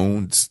is its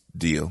own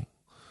deal.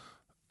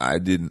 I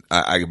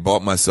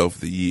bought myself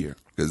the year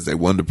because they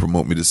wanted to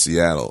promote me to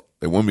Seattle.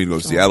 They wanted me to go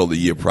to Seattle the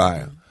year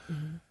prior.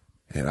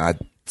 Mm-hmm. And I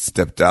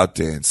stepped out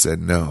there and said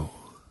no.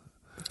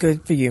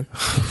 Good for you.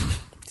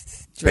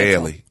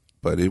 Barely,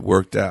 but it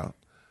worked out.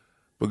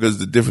 Because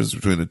the difference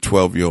between a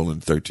 12-year-old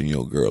and a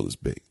 13-year-old girl is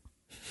big.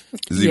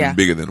 It's even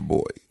bigger than a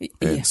boy.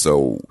 And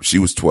so she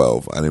was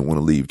 12. I didn't want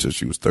to leave till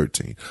she was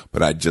 13.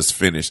 But I just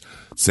finished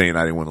saying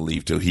I didn't want to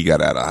leave till he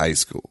got out of high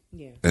school.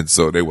 Yeah. And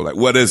so they were like,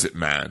 what is it,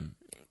 man?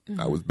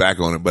 Mm-hmm. I was back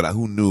on it, but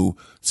who knew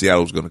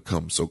Seattle was going to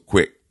come so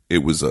quick?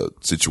 It was a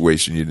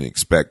situation you didn't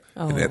expect,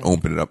 and that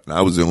opened it up. And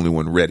I was the only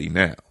one ready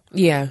now.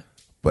 Yeah.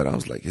 But I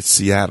was like, it's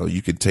Seattle.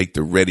 You could take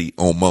the ready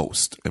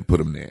almost and put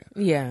them there.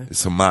 Yeah.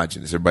 It's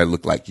homogenous. Everybody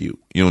look like you.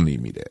 You don't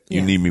need me there.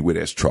 You need me where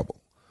there's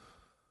trouble.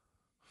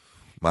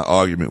 My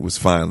argument was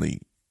finally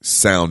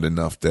sound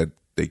enough that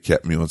they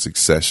kept me on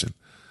Succession.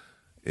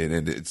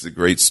 And it's a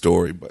great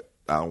story, but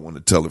I don't want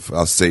to tell it.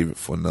 I'll save it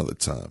for another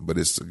time. But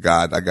it's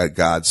I got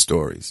God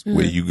stories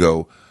where you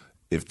go,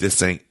 if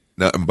this ain't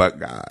nothing but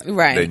God,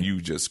 then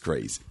you just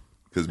crazy.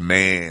 Because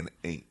man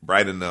ain't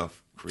bright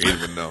enough,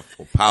 creative enough,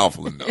 or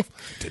powerful enough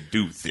to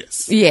do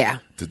this. Yeah.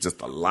 To just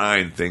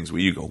align things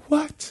where you go,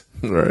 what?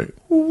 Right.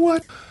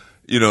 What?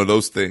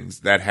 Those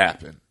things that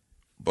happen.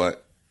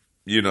 But,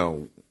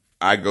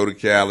 I go to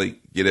Cali,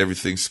 get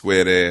everything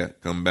square there,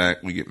 come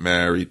back, we get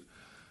married.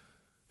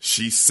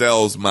 She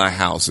sells my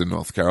house in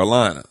North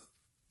Carolina.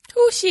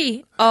 Who's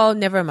she? Oh,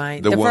 never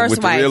mind. The one first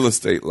with wife. the real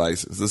estate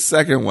license. The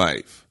second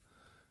wife.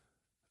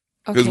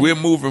 Because we're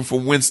moving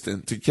from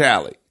Winston to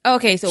Cali.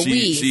 Okay, so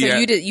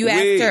you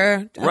asked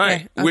her. Okay,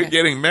 right. Okay. We're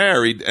getting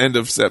married end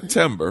of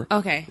September.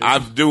 Okay. I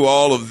do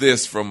all of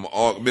this from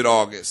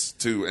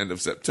mid-August to end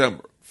of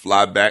September.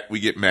 Fly back, we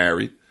get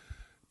married.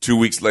 2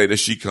 weeks later,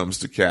 she comes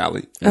to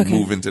Cali. We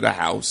move into the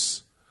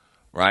house,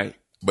 right?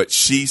 But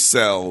she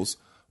sells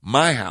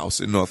my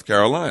house in North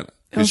Carolina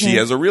because she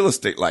has a real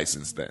estate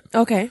license then.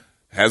 Okay.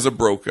 Has a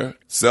broker,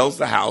 sells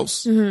the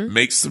house,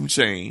 makes some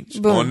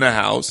change on the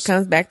house.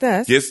 Comes back to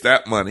us. Gets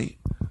that money.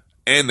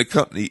 And the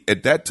company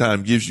at that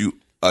time gives you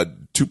a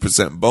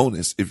 2%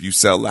 bonus if you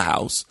sell the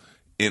house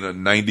in a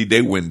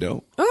 90-day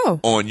window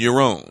on your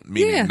own,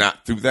 meaning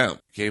not through them.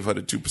 Gave her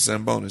the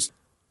 2% bonus.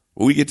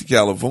 Well, we get to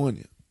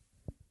California.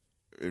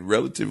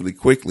 Relatively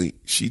quickly,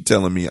 she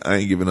telling me I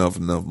ain't giving her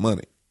enough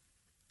money.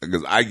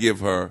 Because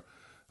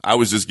I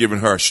was just giving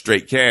her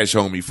straight cash,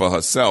 homie, for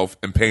herself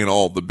and paying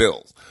all the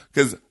bills.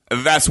 Because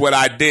that's what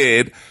I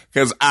did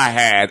because I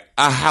had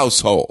a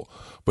household.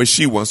 But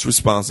she wants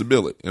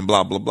responsibility and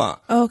blah, blah, blah.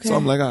 Okay. So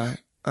I'm like, all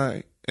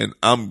right. And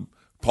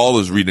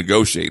Paula's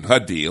renegotiating her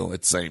deal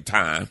at the same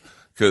time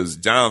because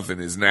Jonathan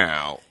is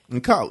now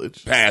in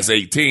college, past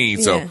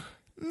 18. So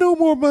no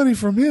more money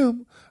from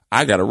him.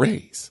 I got a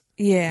raise.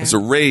 Yeah. It's a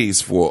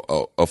raise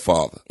for a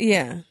father.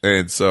 Yeah.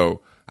 And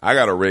so I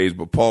got a raise,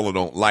 but Paula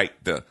don't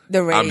like the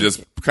raise. I'm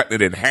just cutting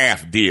it in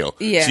half deal.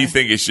 Yeah. She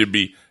think it should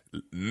be,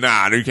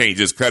 nah, you can't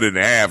just cut it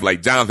in half.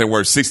 Like Jonathan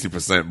works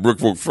 60%. Brooke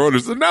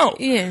Froder said, no.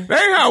 Yeah.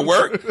 That ain't how it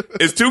work.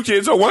 It's 2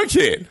 kids or 1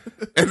 kid.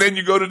 And then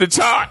you go to the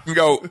chart and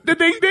go, the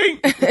ding ding,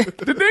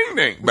 the ding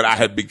ding. But I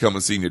had become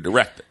a senior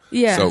director.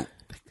 Yeah. So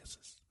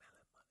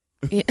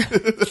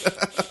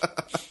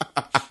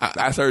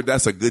I heard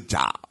that's a good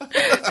job.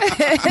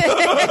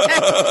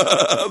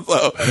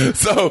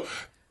 so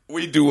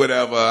We do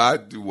whatever. I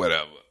do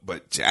whatever.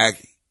 But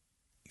Jackie,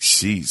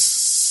 she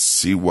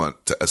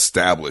want to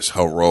establish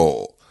her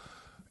role,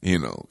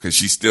 because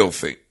she still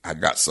think I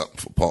got something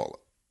for Paula.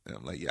 And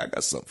I'm like, yeah, I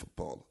got something for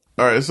Paula.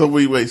 All right, so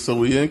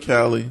we in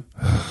Cali.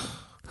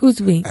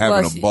 Who's we?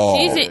 Having a ball.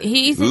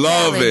 He's in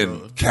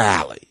loving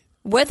Cali.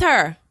 with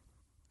her.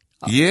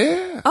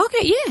 Yeah.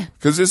 Okay, yeah.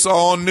 Because it's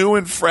all new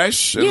and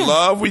fresh and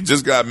love. We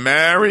just got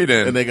married.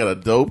 And they got a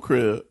dope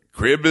crib.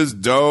 Crib is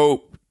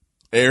dope.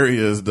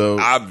 Area is dope.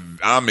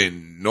 I'm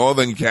in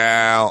Northern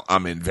Cal.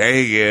 I'm in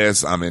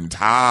Vegas. I'm in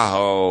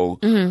Tahoe.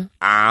 Mm-hmm.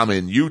 I'm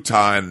in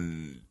Utah.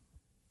 And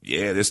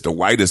yeah, it's the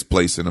whitest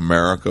place in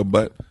America,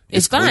 but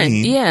it's fun.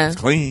 Clean. Yeah. It's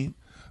clean.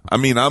 I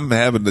mean, I'm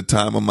having the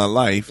time of my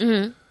life,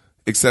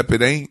 except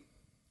it ain't.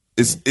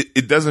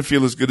 It doesn't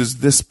feel as good as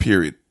this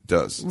period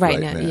does right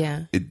now.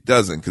 Yeah, it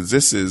doesn't, because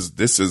this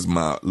is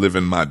my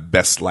living my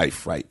best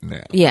life right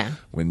now. Yeah,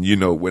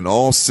 when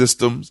all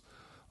systems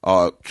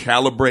are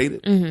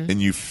calibrated and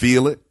you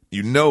feel it,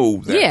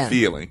 that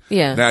feeling.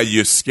 Yeah. Now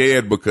you're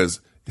scared because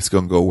it's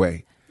gonna go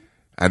away.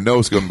 I know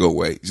it's gonna go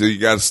away, so you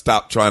got to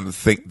stop trying to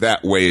think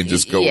that way and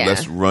just go.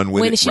 Let's run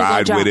with it,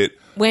 ride with it.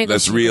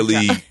 Let's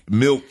really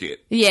milk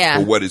it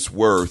for what it's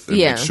worth and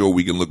make sure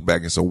we can look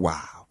back and say,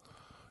 wow.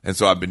 And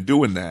so I've been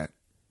doing that.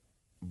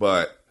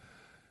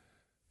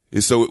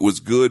 So it was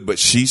good, but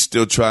she's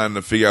still trying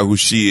to figure out who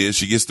she is.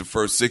 She gets the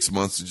first 6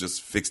 months to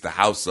just fix the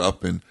house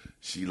up, and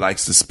she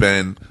likes to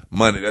spend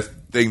money. That's the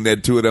thing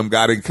that two of them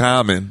got in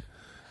common.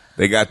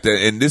 They got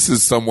that, and this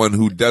is someone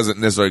who doesn't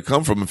necessarily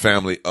come from a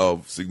family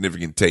of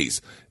significant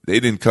taste. They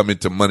didn't come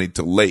into money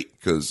till late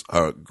because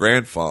her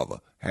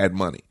grandfather had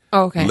money.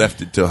 Okay.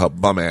 Left it to her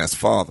bum-ass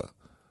father,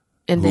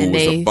 and who then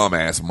was a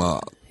bum-ass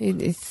mom.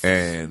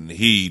 And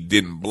he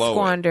didn't blow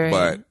squandering.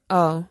 it.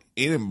 But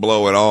he didn't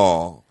blow it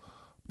all.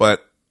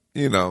 But,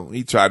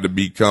 he tried to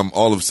become,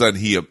 all of a sudden,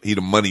 he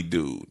the money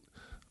dude.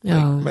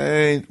 Like,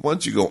 man, why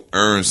don't you go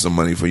earn some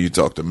money before you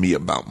talk to me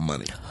about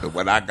money?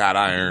 What I got,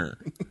 I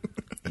earn.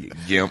 You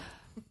gimp.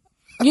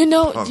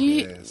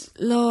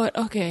 Lord,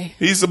 okay.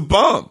 He's a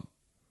bum.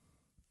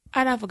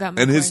 I forgot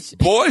my And question. his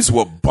boys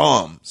were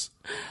bums.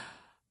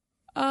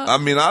 I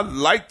mean, I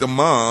liked the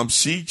mom.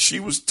 She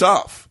was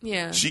tough.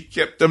 Yeah. She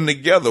kept them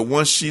together.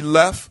 Once she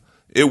left,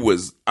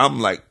 I'm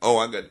like, oh,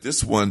 I got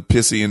this one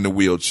pissy in the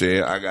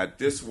wheelchair. I got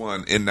this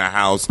one in the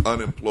house,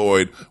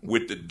 unemployed,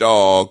 with the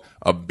dog,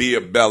 a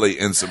beer belly,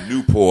 and some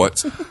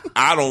Newports.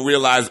 I don't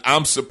realize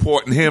I'm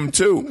supporting him,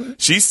 too.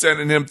 She's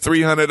sending him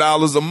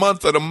 $300 a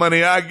month of the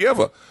money I give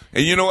her.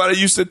 And you know what I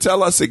used to tell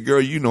her? I said,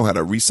 girl, you know how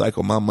to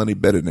recycle my money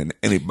better than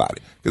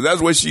anybody. Because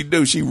that's what she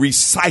do. She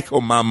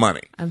recycle my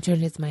money. I'm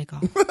turning his mic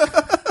off.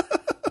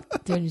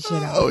 Turn the shit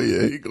off. Oh,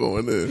 yeah, he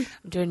going in.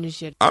 I'm turning the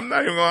shit. I'm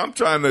not even going, I'm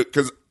trying to,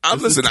 because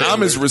I'm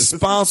as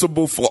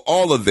responsible for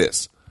all of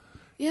this.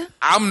 Yeah.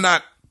 I'm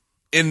not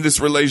in this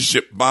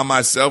relationship by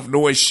myself,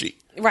 nor is she.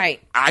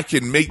 Right. I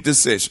can make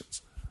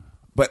decisions,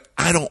 but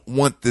I don't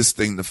want this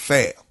thing to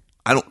fail.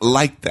 I don't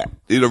like that.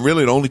 These are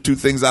really the only two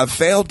things I've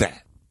failed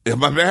at in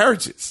my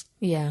marriages.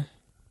 Yeah.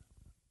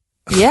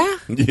 Yeah.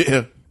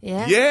 Yeah.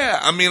 Yeah. Yeah.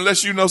 I mean,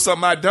 unless you know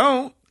something I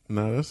don't.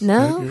 No, that's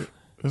accurate.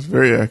 That's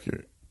very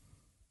accurate.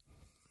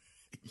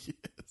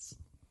 Yes.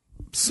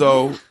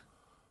 So,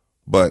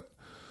 but.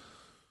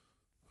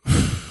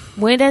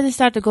 When does it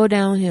start to go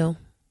downhill?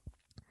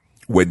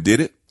 When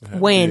did it?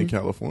 When? In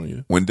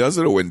California. When does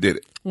it or when did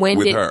it?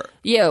 With her.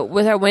 Yeah,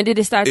 with her. When did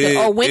it start to,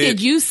 or when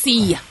did you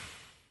see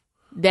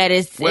that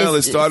it's... Well,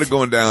 it started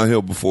going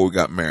downhill before we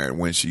got married,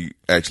 when she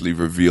actually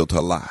revealed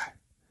her lie.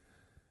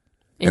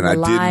 And the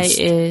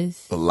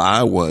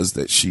lie was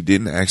that she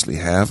didn't actually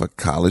have a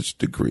college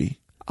degree.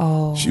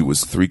 Oh. She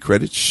was 3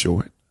 credits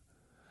short.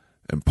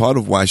 And part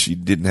of why she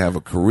didn't have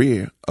a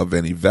career of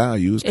any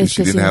value is because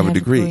she didn't have a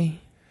degree.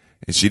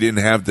 And she didn't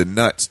have the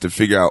nuts to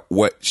figure out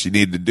what she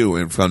needed to do.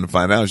 And come to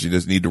find out, she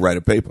just needed to write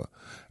a paper.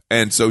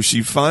 And so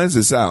she finds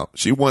this out.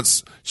 She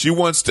wants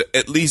to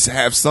at least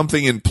have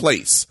something in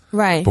place,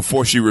 right,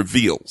 before she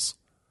reveals.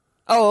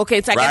 Oh,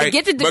 okay. So I got to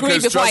get the degree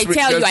before I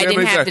tell you I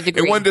didn't have the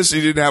degree. It wasn't that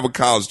she didn't have a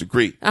college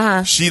degree.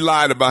 She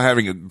lied about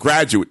having a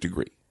graduate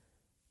degree.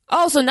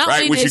 Oh, so not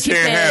only which you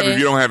can't have if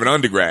you don't have an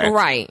undergrad.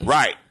 Right.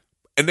 Right.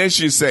 And then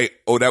she'd say,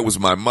 oh, that was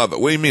my mother.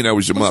 What do you mean that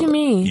was your mother? What do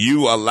you mean?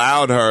 You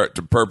allowed her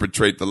to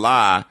perpetrate the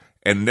lie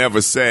and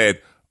never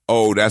said,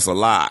 oh, that's a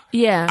lie.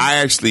 Yeah. I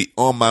actually,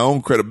 on my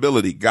own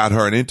credibility, got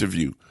her an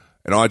interview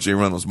at R.J.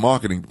 Reynolds'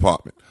 marketing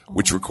department,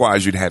 which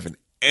requires you to have an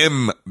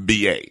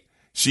MBA.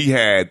 She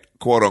had,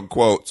 quote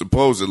unquote,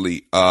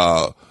 supposedly,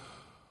 a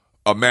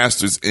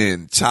master's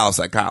in child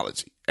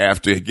psychology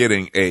after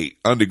getting a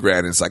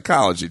undergrad in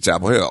psychology at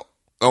Chapel Hill.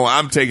 Oh,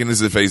 I'm taking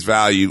this at face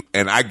value,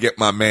 and I get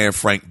my man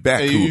Frank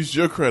back. And you used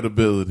your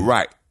credibility.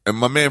 Right. And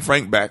my man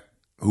Frank back,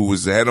 who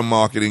was the head of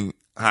marketing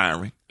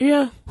hiring,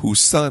 whose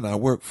son I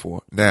work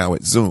for now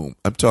at Zoom.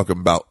 I'm talking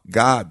about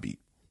God be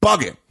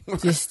bugging.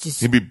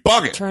 Just He'd be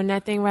bugging. Turn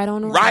that thing right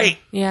on. Right.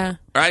 Yeah.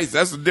 Right.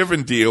 That's a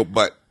different deal,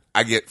 but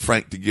I get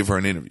Frank to give her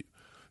an interview.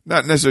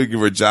 Not necessarily give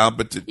her a job,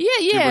 but to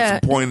give her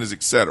some pointers,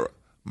 etc.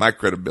 My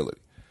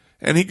credibility.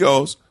 And he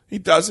goes, he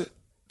does it.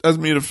 does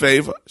me the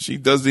favor. She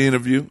does the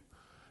interview.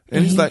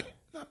 And he's like,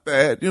 not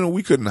bad. You know,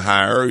 we couldn't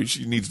hire her.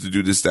 She needs to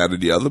do this, that, or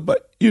the other.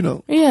 But, you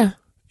know, Yeah.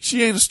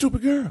 she ain't a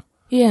stupid girl.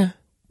 Yeah.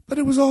 But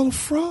it was all a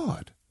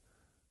fraud.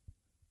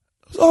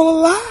 It was all a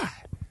lie.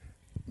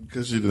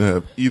 Because she didn't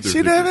have either. She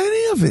didn't have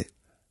any of it.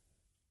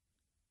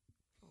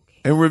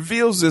 And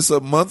reveals this a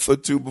month or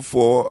two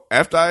before,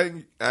 after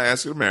I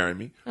ask her to marry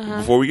me,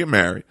 before we get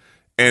married,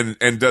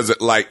 and does it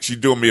like, she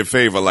doing me a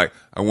favor, like,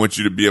 I want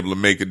you to be able to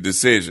make a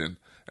decision.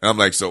 And I'm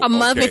like, so A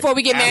month before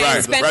we get married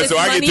and spend this so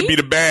I money? get to be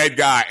the bad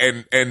guy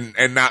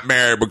and not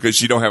marry because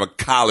she don't have a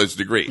college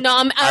degree.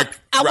 No, I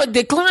would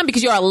decline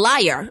because you're a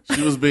liar.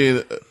 She was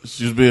being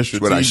strategic.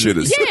 That's what I should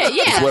have said.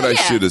 Yeah. That's what I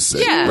should have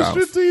said. Yeah.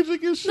 Ralph.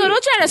 Strategic and shit. No,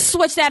 don't try to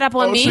switch that up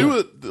on me.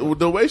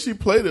 The way she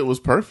played it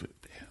was perfect.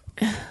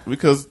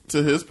 Because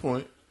to his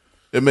point,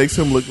 it makes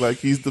him look like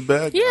he's the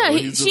bad guy. Yeah, when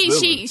he's the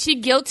villain. she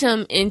guilt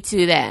him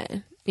into that.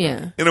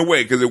 Yeah. In a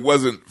way, because it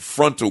wasn't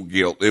frontal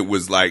guilt. It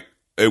was like,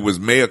 it was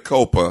mea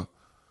culpa,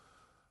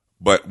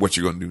 but what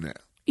you going to do now?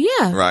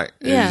 Yeah. Right.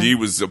 Yeah. And he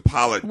was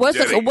apologetic.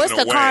 What's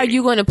the card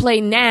you going to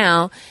play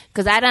now?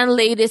 Because I done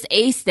lay this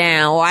ace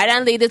down, or I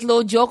done lay this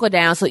little joker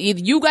down. So either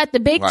you got the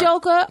big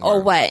joker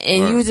or what?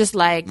 And you just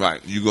like,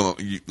 right.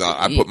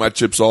 I put my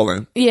chips all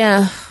in.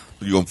 Yeah.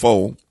 You gonna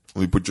fold?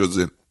 Let me put yours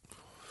in.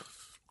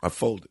 I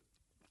folded.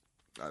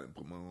 I didn't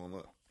put mine on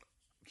up.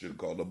 Should have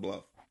called a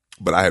bluff.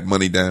 But I had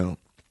money down.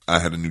 I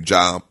had a new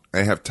job. I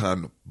didn't have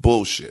time to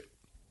bullshit.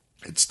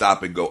 I'd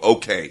stop and go,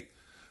 okay.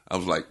 I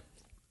was like,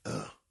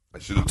 I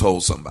should have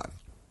told somebody.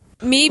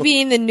 Me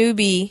being the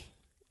newbie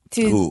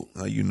to, Who?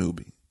 Are you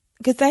newbie?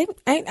 because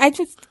I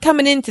just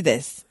coming into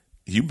this.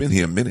 You've been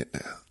here a minute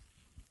now.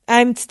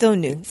 I'm still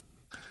new.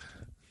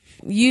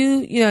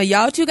 You know,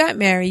 y'all two got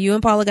married. You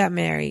and Paula got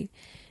married.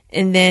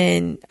 And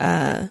then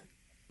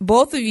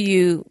both of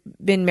you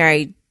been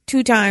married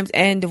 2 times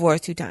and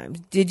divorced 2 times.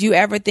 Did you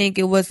ever think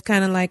it was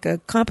kind of like a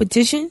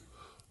competition?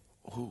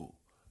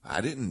 I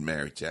didn't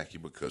marry Jackie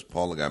because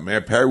Paula got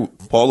married.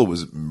 Paula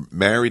was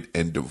married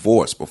and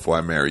divorced before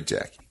I married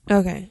Jackie.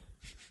 Okay.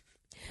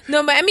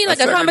 No, but I mean like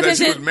a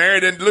competition. She was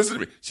married and listen to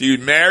me. She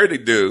married a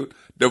dude,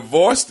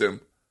 divorced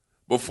him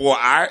before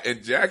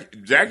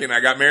Jackie and I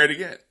got married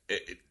again.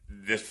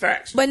 Just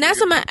facts. But not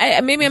so much.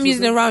 Maybe I'm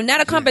using it wrong.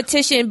 Not a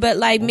competition, but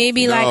like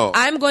maybe like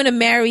I'm going to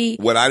marry.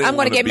 I'm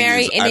going to get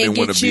married and then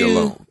get you.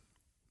 Alone.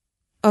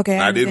 Okay.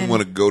 I didn't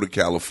want to go to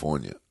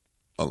California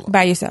alone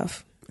by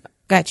yourself.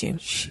 Got you.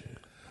 Shit.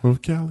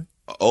 With Cali.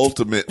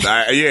 Ultimate.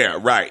 Yeah,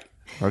 right.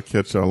 I'll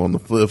catch y'all on the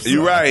flip side.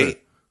 You're right.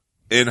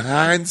 In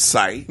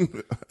hindsight,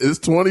 it's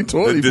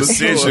 2020. The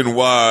decision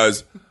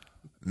was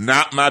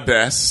not my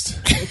best.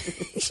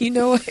 You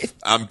know what?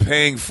 I'm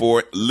paying for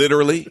it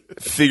literally,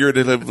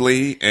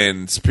 figuratively,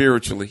 and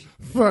spiritually.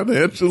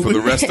 Financially. For the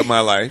rest of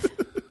my life.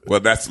 Well,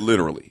 that's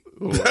literally.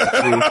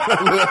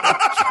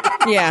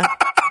 Yeah.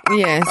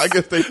 Yes. I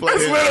guess they play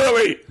it.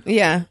 Literally.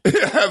 Yeah. I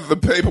have the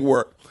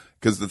paperwork.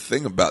 Because the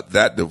thing about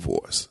that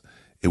divorce,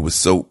 it was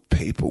so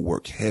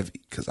paperwork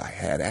heavy because I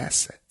had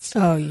assets.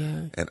 Oh,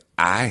 yeah. And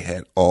I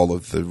had all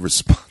of the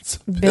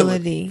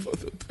responsibility for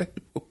the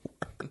paperwork.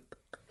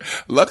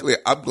 Luckily,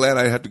 I'm glad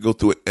I had to go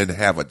through it and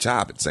have a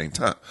job at the same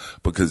time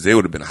because there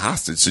would have been a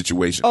hostage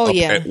situation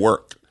at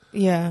work.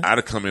 Yeah. I'd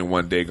have come in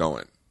one day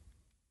going,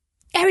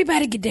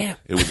 everybody get down.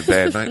 It was a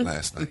bad night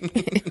last night.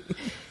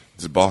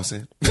 Is the boss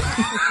in?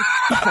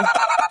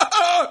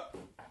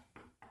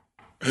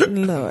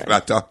 Lord. Can I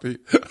talk to you?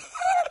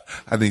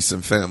 I need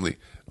some family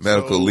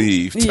medical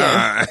leave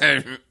time.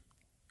 Yeah.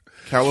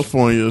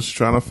 California's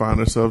trying to find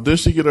herself. Did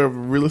she get a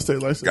real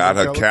estate license? Got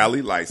her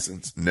Cali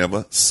license.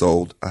 Never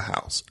sold a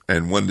house,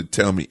 and wanted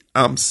to tell me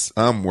I'm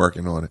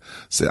working on it.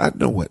 Said I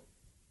know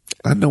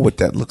what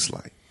that looks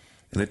like,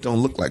 and it don't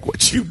look like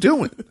what you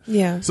doing.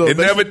 Yeah. So it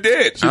never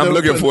did. I'm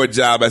looking for a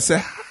job. I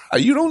said,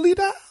 you don't leave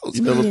the house.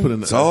 You never put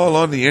in. It's all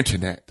on the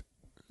internet.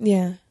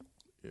 Yeah.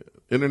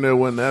 Internet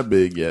wasn't that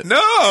big yet.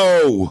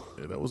 No.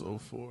 Yeah, that was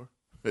 04.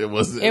 It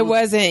wasn't.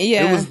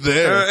 Yeah. It was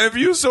there. If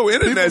you so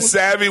internet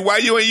savvy, why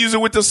you ain't use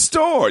it with the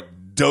store,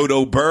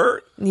 Dodo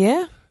Bird?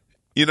 Yeah.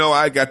 You know,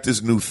 I got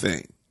this new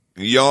thing.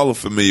 Y'all are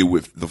familiar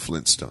with the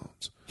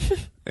Flintstones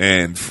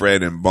and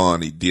Fred and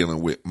Barney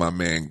dealing with my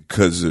man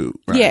Kazoo.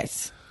 Right?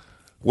 Yes.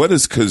 What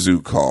does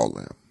Kazoo call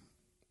them?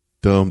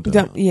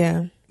 Dumb.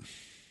 Yeah.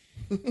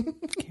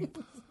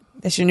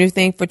 That's your new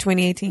thing for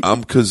 2018?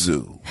 I'm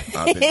Kazoo.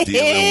 I've been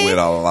dealing with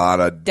a lot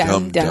of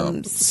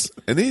dum-dums.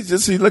 And he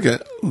look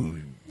at,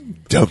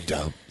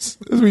 dum-dums.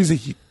 That's what he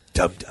said,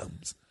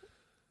 dum-dums.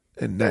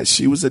 And that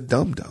she was a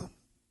dum-dum.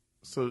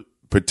 So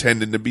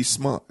pretending to be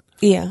smart.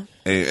 Yeah.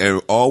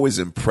 And always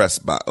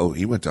impressed by,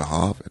 he went to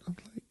Harvard. I'm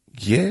like,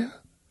 yeah.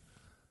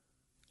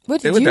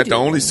 What did Isn't you that do? the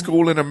only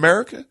school in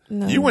America?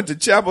 No. You went to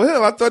Chapel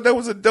Hill. I thought that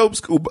was a dope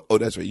school. But,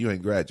 that's right. You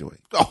ain't graduate.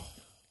 Oh.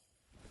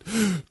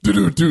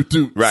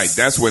 Right.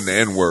 That's when the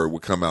N-word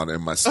would come out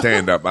in my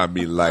stand-up. I'd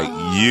be like,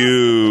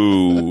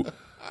 you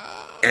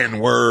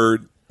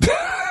N-word.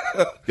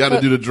 Got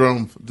to do the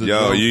drum.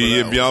 Y'all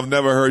have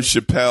never heard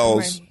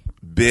Chappelle's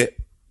bit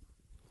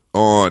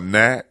on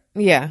that?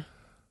 Yeah.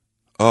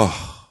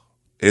 Oh,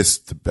 It's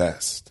the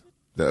best.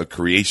 The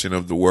creation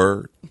of the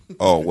word.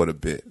 Oh, what a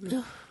bit.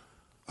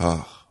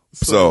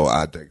 So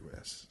I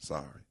digress.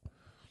 Sorry.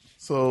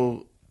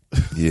 So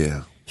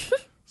Yeah.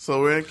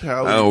 So we're in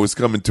Cali. I know it's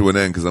coming to an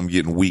end because I'm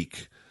getting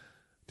weak.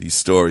 These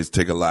stories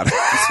take a lot of.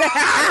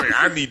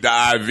 I need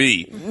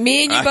the IV.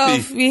 Me and you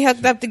both, we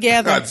hooked up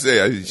together. I'd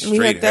say I need straight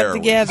we hooked heroin.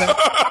 up together.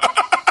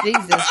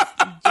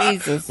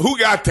 Jesus. Who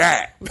got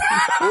that?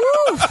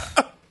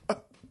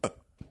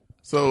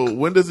 So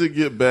when does it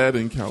get bad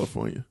in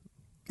California?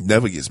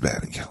 Never gets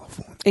bad in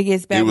California. It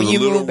gets bad It was when you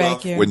a little move back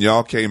rough here. when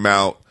y'all came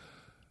out.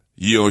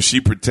 You know, she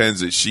pretends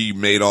that she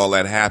made all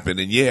that happen,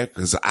 and yeah,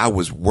 because I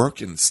was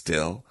working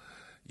still.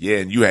 Yeah,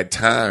 and you had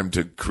time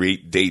to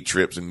create day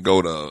trips and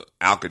go to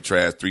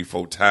Alcatraz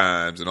 3-4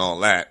 times and all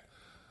that.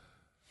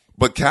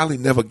 But Cali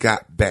never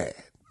got bad.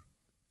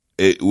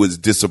 It was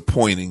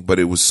disappointing, but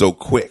it was so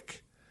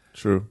quick.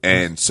 True.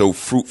 And so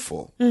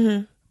fruitful.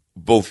 Mm-hmm.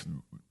 Both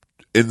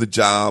in the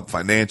job,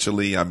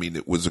 financially. I mean,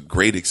 it was a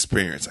great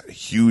experience. I had a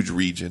huge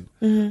region.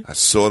 Mm-hmm. I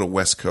saw the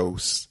West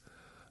Coast.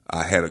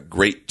 I had a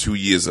great 2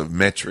 years of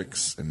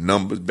metrics and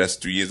numbers.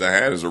 Best 2 years I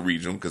had as a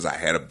regional because I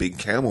had a big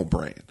Camel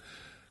brand.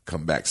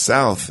 Come back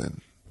south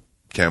and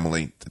Camel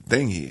ain't the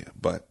thing here.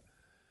 But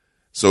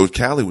so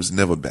Cali was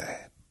never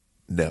bad.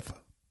 Never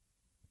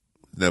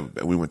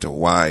bad. We went to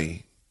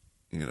Hawaii.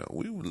 You know,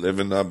 we were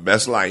living our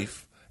best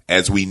life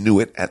as we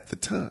knew it at the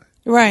time.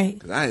 Right.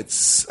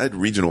 Because I had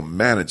regional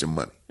manager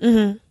money.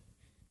 Mm-hmm.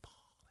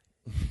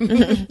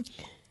 And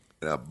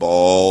I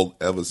balled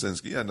ever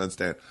since. You gotta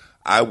understand,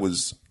 I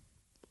was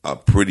a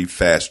pretty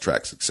fast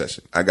track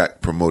succession. I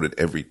got promoted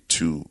every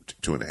 2 to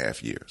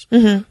 2.5 years.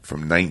 Mm-hmm.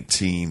 From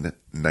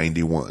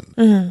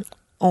 1991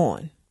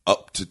 On.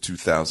 up to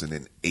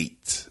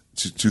 2008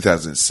 to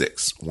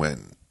 2006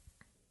 when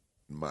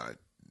my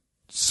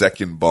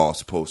second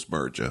boss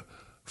post-merger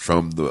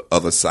from the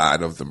other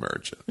side of the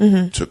merger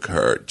took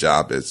her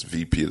job as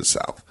VP of the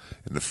South.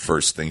 And the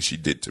first thing she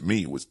did to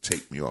me was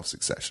take me off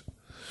Succession.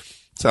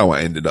 That's how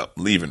I ended up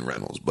leaving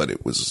Reynolds, but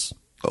it was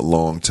a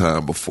long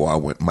time before I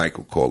went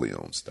Michael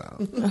Corleone style.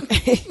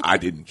 Okay. I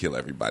didn't kill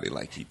everybody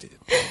like he did.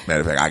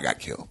 Matter of fact, I got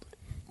killed.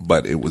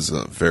 But it was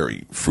a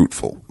very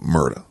fruitful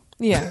murder.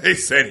 Yeah. They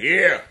said,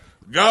 here,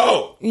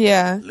 go.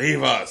 Yeah.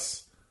 Leave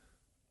us.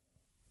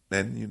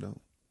 And, you know,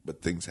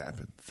 but things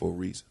happen for a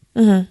reason.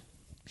 Mm-hmm.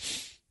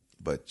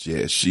 But,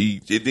 yeah,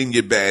 it didn't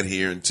get bad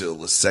here until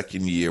the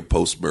second year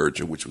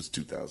post-merger, which was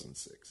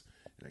 2006.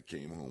 And I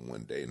came home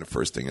one day, and the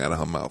first thing out of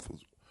her mouth was,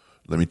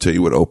 let me tell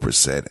you what Oprah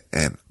said,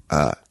 and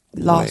I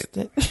Lost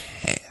went it.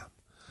 ham.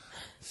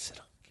 Sit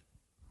down.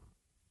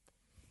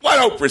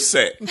 What Oprah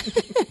said.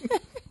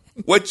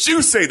 What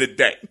you say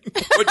today.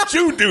 What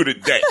you do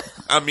today.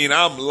 I mean,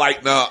 I'm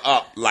lighting her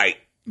up like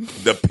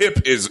the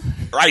pip is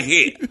right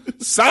here.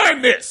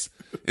 Sign this.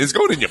 It's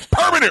going in your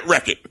permanent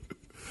record.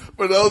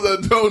 For those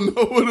that don't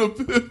know what a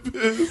PIP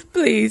is,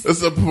 Please.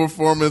 it's a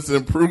performance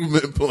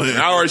improvement plan.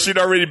 Now, she'd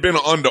already been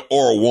under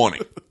oral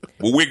warning.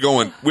 Well, we're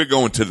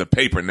going to the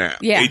paper now.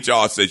 Yeah.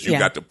 HR says you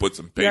got to put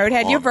some paper You already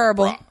had on your the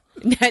verbal. rock.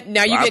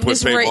 Now you I get put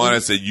this paper written. on it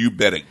and said, you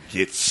better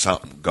get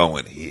something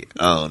going here.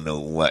 I don't know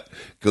what.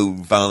 Go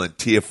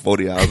volunteer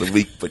 40 hours a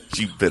week, but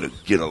you better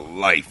get a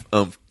life.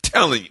 I'm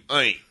telling you,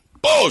 I ain't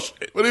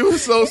bullshit. But he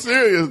was so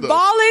serious, though.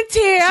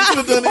 Volunteer. She could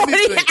have done 40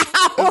 anything.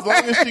 As long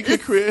as hours. she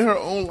could create her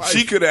own life.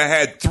 She could have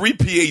had 3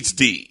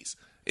 PhDs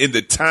in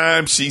the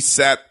time she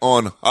sat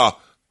on her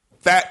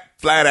fat,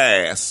 flat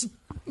ass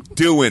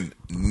doing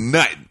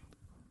nothing.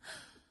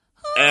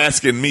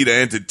 Asking me to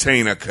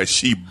entertain her because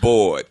she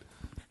bored.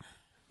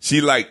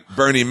 She like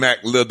Bernie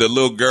Mac, the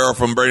little girl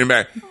from Bernie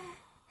Mac.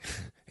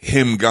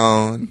 Him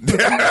gone.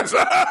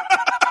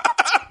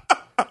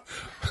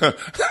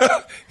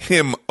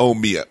 Him owe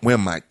me where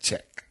my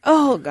check.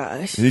 Oh,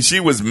 gosh. And she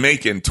was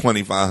making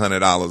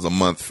 $2,500 a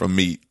month from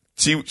me.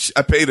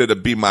 I paid her to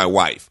be my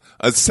wife.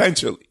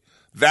 Essentially,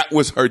 that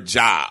was her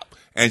job,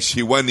 and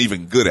she wasn't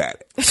even good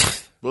at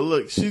it. But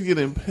look, she's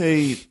getting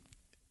paid,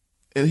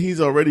 and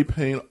he's already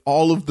paying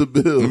all of the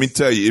bills. Let me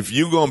tell you, if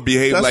you're going to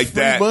behave That's like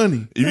free that,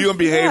 money. if you're going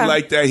to behave Yeah.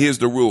 like that, here's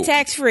the rule.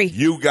 Tax-free.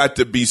 You got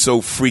to be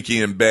so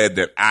freaky in bed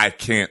that I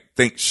can't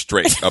think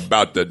straight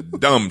about the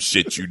dumb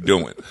shit you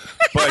doing.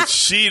 But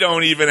she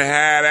don't even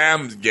have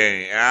them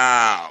game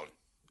out.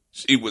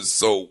 She was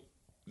so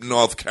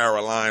North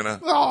Carolina.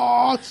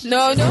 Oh,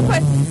 No,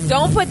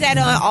 don't put that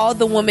on all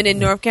the women in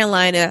North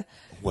Carolina.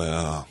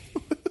 Well,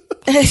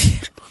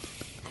 as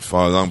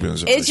far as I'm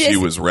concerned, It's she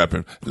just- was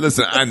repping.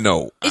 Listen, I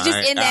know. It's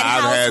just in that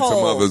I've had some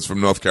household. others from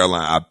North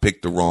Carolina. I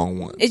picked the wrong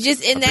one. It's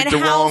just in I that picked the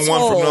wrong one from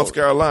household. North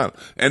Carolina.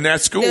 And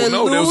that school, The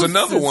no, there was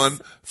another losers. one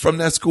from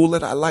that school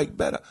that I liked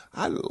better.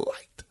 I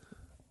liked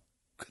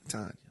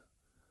Tanya.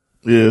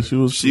 yeah, she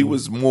was. She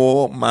was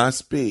more my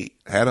speed.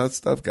 Had her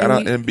stuff, got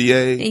her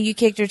MBA. And you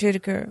kicked her to the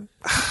curb.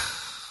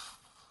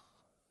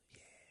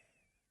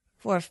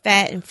 For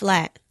fat and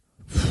flat.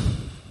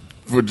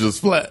 for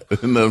just flat.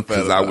 Nothing fat.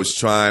 Because I about was it.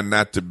 trying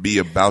not to be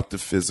about the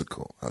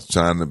physical. I was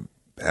trying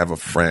to have a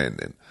friend,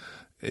 and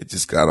it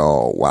just got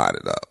all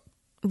wadded up.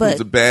 But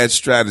it's a bad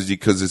strategy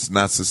because it's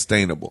not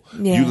sustainable.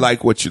 Yeah. You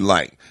like what you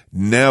like.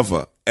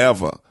 Never,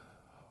 ever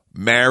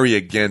marry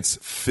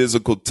against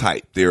physical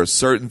type. There are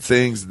certain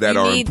things that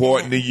You are need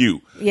important that. to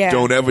you. Yeah.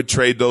 Don't ever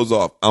trade those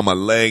off. I'm a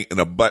leg and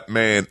a butt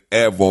man.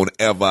 Won't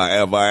ever,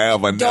 never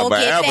get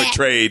that.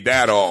 trade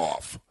that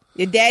off.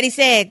 your daddy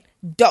said,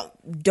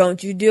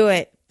 don't you do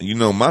it. You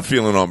know, my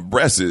feeling on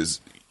breasts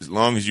is as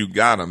long as you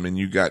got them and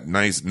you got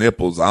nice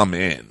nipples, I'm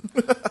in.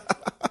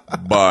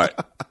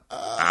 But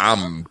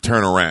I'm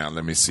turn around.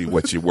 Let me see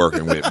what you're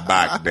working with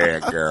back there,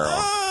 girl.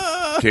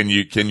 Can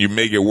you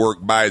make it work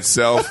by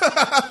itself?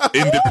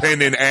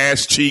 Independent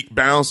ass cheek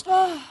bounce.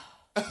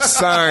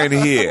 Sign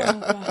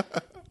here.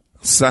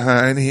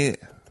 Sign here.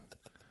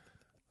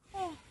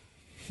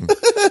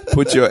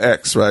 Put your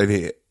X right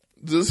here.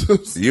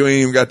 Just You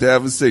ain't even got to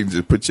have a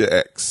signature. Put your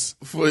X.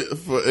 for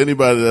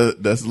anybody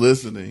that's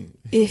listening,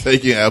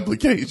 taking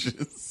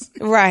applications.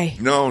 Right.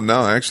 No,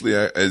 actually,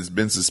 it's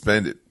been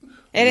suspended.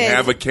 It we is.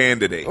 have a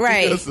candidate.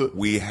 Right. That's a-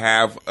 We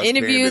have a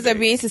Interviews candidate. are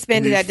being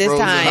suspended He's at this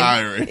frozen time.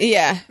 hiring.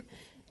 Yeah.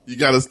 You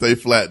got to stay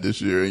flat this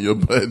year in your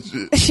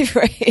budget.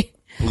 Right.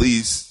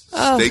 Please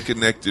stay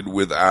connected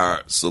with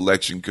our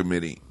selection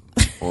committee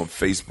on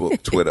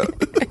Facebook, Twitter,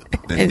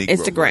 and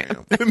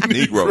Instagram.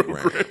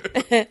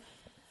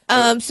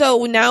 Negrogram.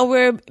 So now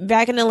we're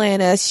back in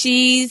Atlanta.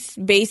 She's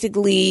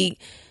basically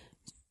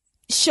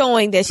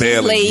showing that she's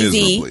Failing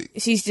lazy. miserably.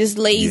 She's just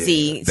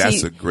lazy. Yeah,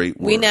 that's a great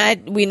We word.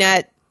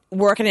 not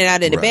working it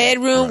out in the Right,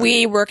 bedroom. right. We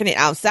ain't working it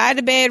outside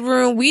the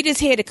bedroom. We just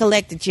here to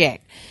collect the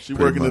check. She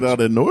working much. it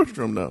out at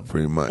Nordstrom though.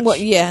 Pretty much. Well,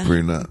 yeah.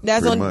 Pretty much. That's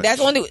pretty on. much. That's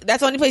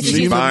the only place She's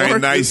she's buying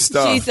working. nice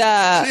stuff. She's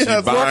has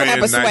working buying up a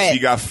nice. sweat. She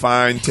got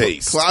fine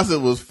taste. Closet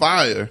was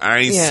fire. I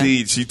ain't Yeah.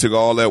 see. She took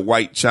all that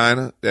white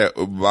china that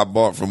I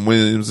bought from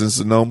Williams and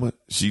Sonoma.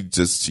 She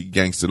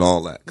gangstered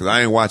all that because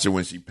I ain't watching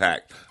when she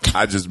packed.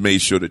 I just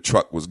made sure the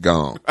truck was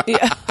gone.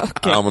 Yeah.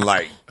 Okay. I'm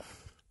like,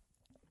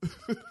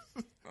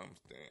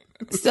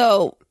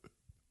 So,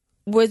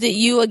 was it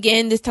you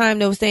again this time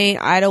that was saying,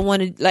 I don't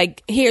want to,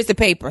 like, here's the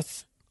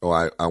papers? oh,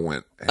 I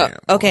went ham.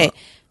 Okay.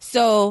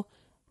 So,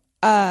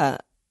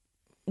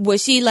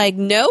 was she like,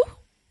 no?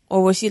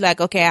 Or was she like,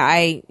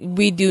 okay,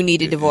 we do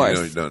need a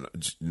divorce?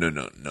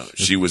 No.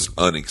 She was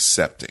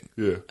unaccepting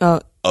Yeah.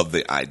 of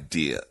the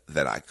idea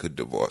that I could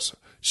divorce her.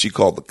 She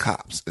called the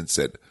cops and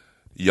said,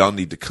 y'all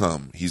need to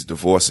come. He's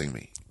divorcing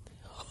me.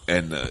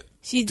 And the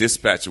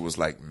dispatcher was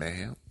like,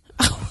 ma'am,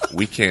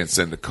 we can't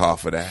send a car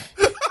for that.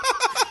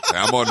 And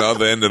I'm on the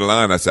other end of the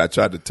line. I said, I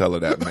tried to tell her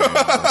that,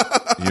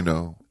 man.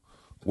 But,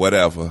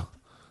 whatever.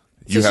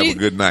 You have a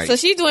good night. So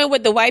she's doing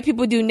what the white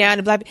people do now.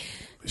 The black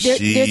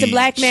there's a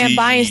black man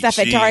buying stuff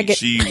at Target.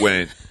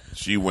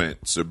 She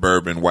went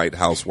suburban white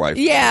housewife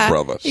Yeah.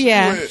 brother.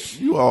 Yeah.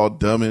 You all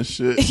dumb as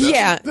shit. That's-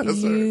 Yeah.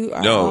 that's her. You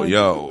are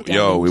Yo,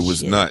 dumb it was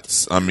shit.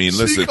 nuts. I mean,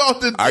 listen,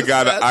 called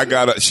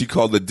the she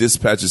called the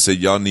dispatcher, said,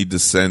 y'all need to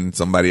send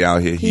somebody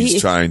out here.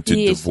 He's trying to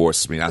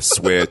divorce me. I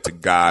swear to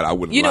God, I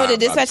wouldn't You know lie what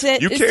the about it. dispatcher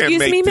said? You can't Excuse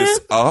make me, this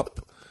ma'am? up.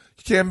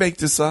 You can't make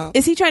this up.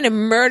 Is he trying to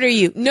murder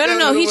you? No.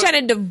 Yeah, He's what-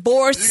 trying to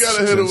divorce You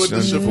gotta hit her with the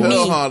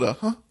Chappelle Honda,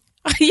 huh?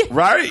 Yeah.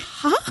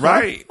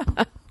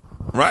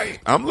 Right.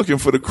 I'm looking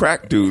for the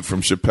crack dude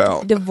from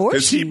Chappelle. Divorce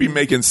Because he be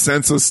making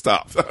sense of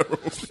stuff.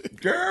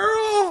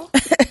 Girl,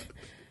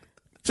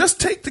 just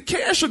take the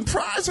cash and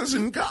prizes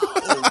and go.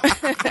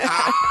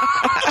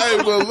 Hey,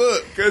 well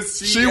look, Because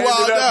she She ended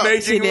wilded up out. She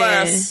making did.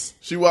 less.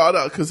 she wild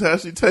out because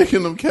had she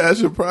taken them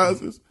cash and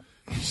prizes,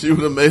 she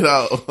would have made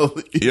out.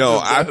 Yo,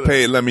 even I better.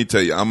 paid. Let me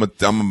tell you, I'm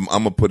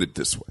gonna put it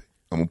this way.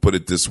 I'm gonna put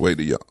it this way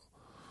to y'all.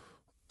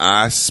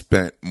 I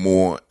spent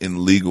more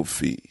in legal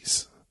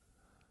fees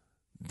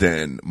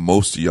than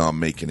most of y'all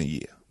make in a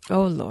year.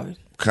 Oh Lord.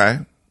 Okay,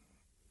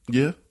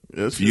 Yeah,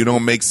 yes. if you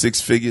don't make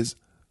six figures,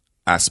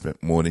 I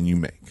spent more than you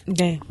make.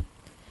 Damn.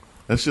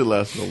 That shit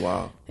lasted a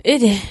while, It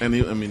did.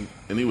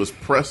 and he was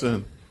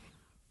pressing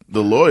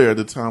the lawyer at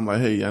the time,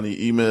 like, hey, I need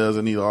emails,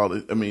 I need all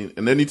this. I mean,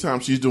 and anytime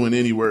she's doing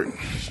any work,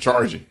 she's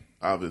charging,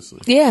 obviously,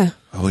 Yeah.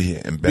 Oh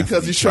yeah, and Bethany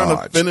because he's trying to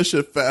charged. finish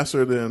it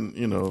faster than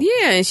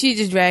Yeah, and she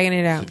just dragging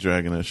it out.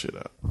 dragging that shit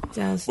out.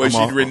 Just- But she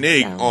all-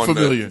 reneged on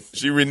familiar.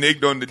 she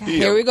reneged on the deal.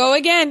 Here we go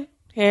again.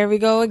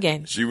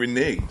 She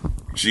reneged.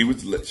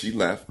 She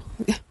left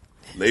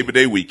Labor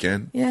Day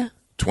weekend, Yeah.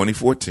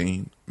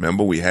 2014.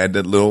 Remember, we had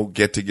that little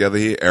get together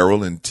here.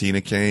 Errol and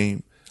Tina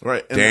came.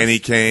 Right, and Danny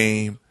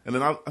came. and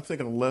then I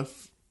think I left.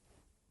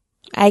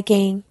 I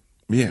came.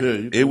 Yeah,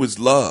 you it was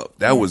love.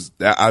 That was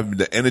that.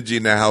 The energy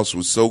in that house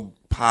was so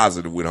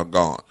positive with her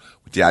gone.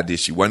 With the idea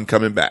she wasn't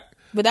coming back.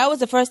 But that was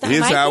the first time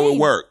Here's I how came. it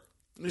worked.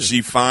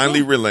 She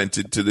finally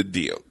relented to the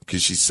deal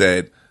because she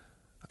said,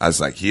 I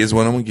was like, here's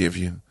what I'm going to give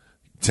you.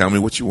 Tell me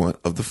what you want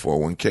of the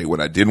 401k. What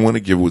I didn't want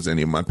to give was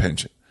any of my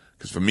pension.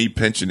 Because for me,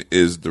 pension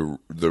is the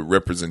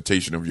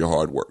representation of your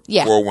hard work.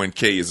 Yeah.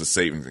 401k is a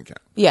savings account.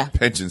 Yeah.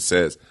 Pension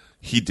says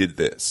he did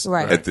this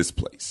Right. at this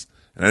place.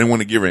 And I didn't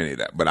want to give her any of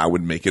that, but I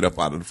would make it up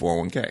out of the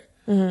 401k.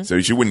 Mm-hmm. So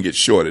she wouldn't get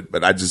shorted,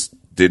 but I just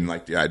didn't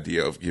like the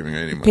idea of giving her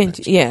any of my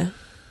pension. Yeah.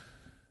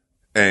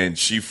 And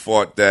she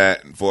fought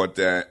that,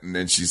 and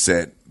then she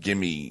said, give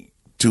me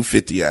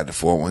 $250 out of the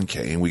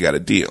 401k, and we got a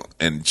deal.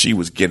 And she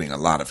was getting a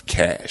lot of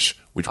cash,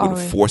 which would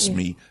have forced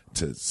me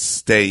to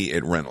stay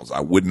at Reynolds. I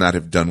would not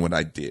have done what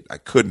I did. I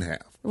couldn't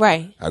have.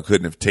 Right. I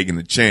couldn't have taken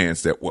the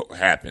chance that what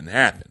happened.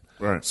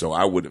 Right. So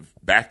I would have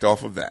backed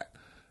off of that.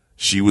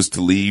 She was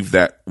to leave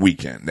that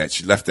weekend. That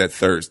she left that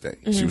Thursday.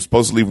 She was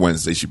supposed to leave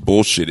Wednesday. She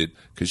bullshitted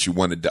because she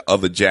wanted the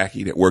other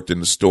Jackie that worked in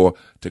the store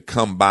to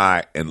come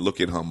by and look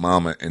at her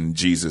mama and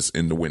Jesus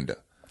in the window.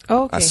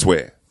 Okay. I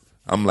swear.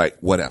 I'm like,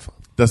 whatever.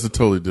 That's a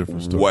totally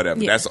different story.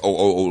 Whatever. That's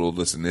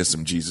listen, there's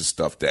some Jesus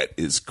stuff that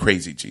is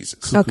crazy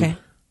Jesus. Okay.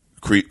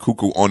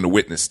 Cuckoo on the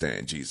witness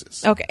stand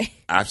Jesus. Okay.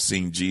 I've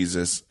seen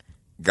Jesus,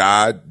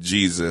 God,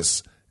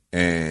 Jesus,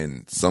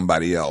 and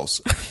somebody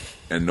else,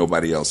 and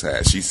nobody else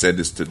has. She said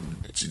this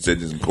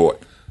in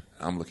court.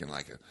 I'm looking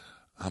like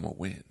I'm a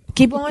win.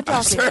 Keep on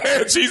talking.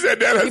 She said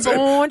that. Keep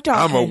on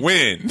talking. I'm a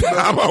win.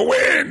 I'm a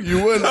win.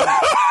 You wouldn't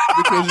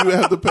because you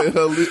have to pay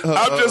her.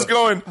 I'm just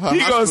going. He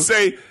gonna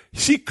say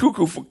she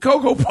cuckoo for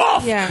Cocoa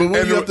Puff. Yeah. But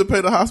when you have to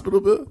pay the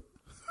hospital bill,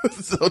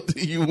 so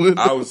you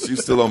wouldn't.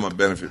 She's still on my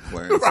benefit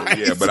plan. So Right.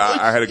 yeah, but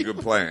I had a good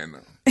plan.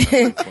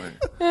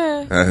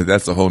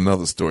 That's a whole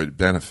nother story. The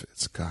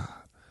benefits, God.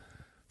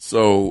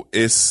 So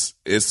it's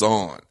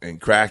on and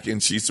cracking.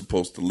 She's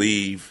supposed to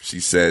leave. She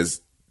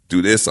says,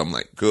 "Do this." I'm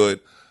like,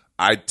 "Good."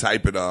 I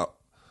type it up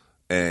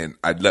and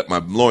I'd let my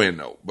lawyer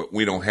know, but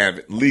we don't have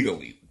it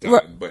legally done.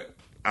 Right. But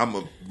I'm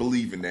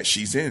believing that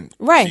she's in.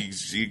 Right.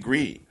 She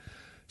agreed.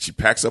 She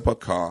packs up her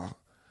car,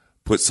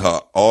 puts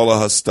all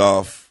of her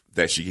stuff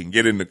that she can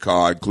get in the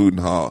car,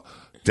 including her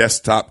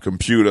desktop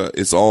computer.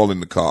 It's all in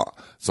the car.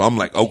 So I'm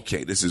like,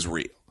 okay, this is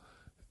real.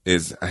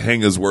 It's a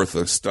hanger's worth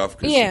of stuff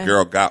because the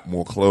girl got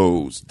more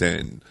clothes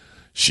than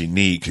she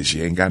need because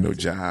she ain't got no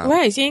job.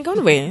 Right. She ain't going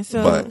to wear.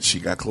 So. But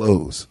she got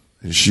clothes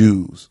and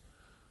shoes.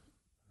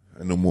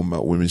 I know more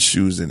about women's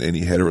shoes than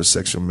any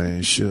heterosexual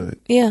man should.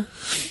 Yeah.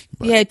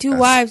 But you had two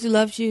wives who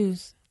love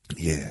shoes.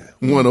 Yeah.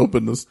 One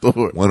opened a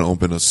store. One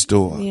opened a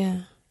store.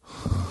 Yeah.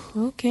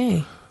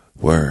 Okay.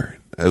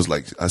 Word. I was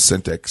like, I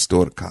sent that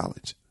store to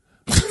college.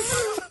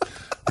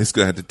 It's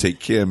going to have to take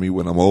care of me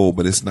when I'm old,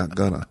 but it's not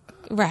gonna.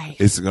 Right.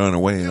 It's gone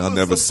away and I'll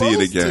never see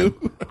it again.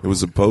 It was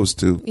supposed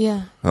to.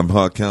 Yeah. I'm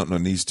hard counting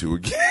on these two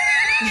again.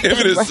 Him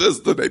and his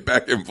sister, they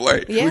back in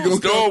play. Yeah. The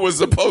store was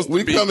supposed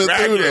to be coming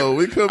cracking. through, though.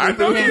 We coming I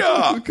know through. you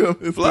are. We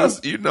coming Plus,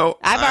 through. you know,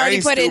 I've already I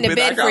ain't put it in the stupid.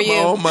 bid I got for you. my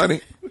own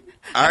money.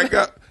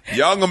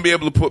 Y'all gonna be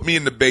able to put me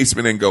in the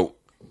basement and go,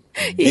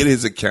 get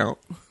his account.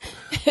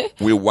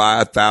 We'll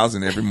wire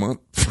 $1,000 every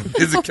month.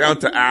 His account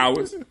to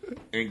ours.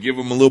 And give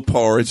him a little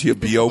porridge. He'll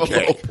be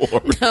okay.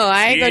 No,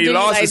 I ain't going to do He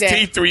lost like his that.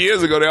 teeth 3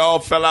 years ago. They all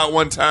fell out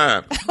one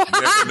time.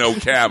 No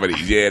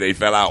cavities. Yeah, they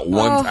fell out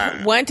one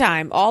time. One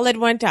time. All at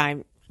one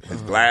time.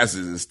 His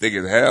glasses is thick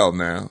as hell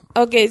now.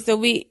 Okay, so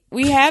we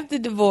have the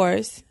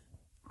divorce.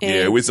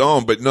 Yeah, it's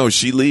on. But no,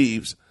 she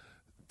leaves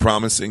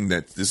promising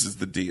that this is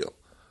the deal.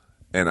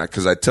 And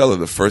because I tell her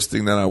the first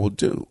thing that I will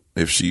do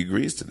if she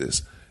agrees to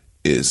this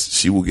is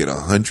she will get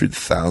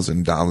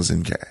 $100,000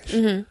 in cash.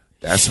 Mm-hmm.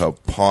 That's her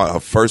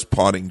first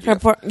parting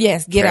gift.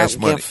 Yes, get cash out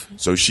money.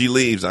 gift. So she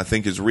leaves. I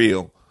think it's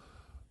real.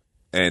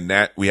 And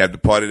that we had the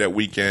party that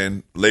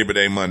weekend, Labor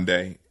Day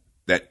Monday,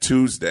 that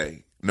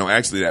Tuesday. No,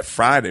 actually that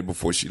Friday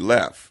before she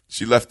left.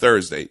 She left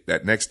Thursday.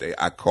 That next day,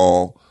 I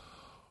call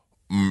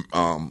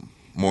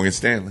Morgan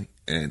Stanley,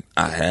 and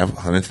I have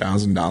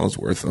 $100,000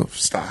 worth of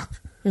stock.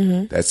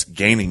 Mm-hmm. That's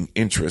gaining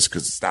interest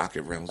because the stock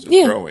at Reynolds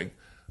is growing.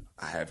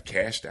 I have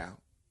cashed out,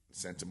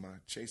 sent to my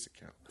Chase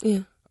account. Yeah.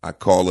 I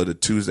call her the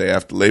Tuesday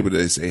after Labor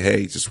Day. Say,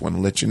 hey, just want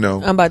to let you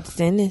know. I'm about to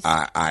send this.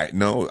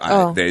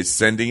 They're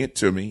sending it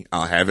to me.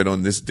 I'll have it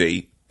on this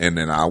date, and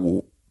then I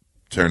will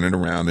turn it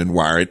around and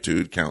wire it to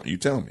the account you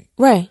tell me.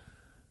 Right.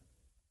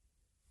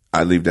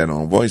 I leave that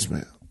on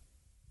voicemail.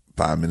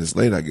 5 minutes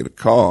later, I get a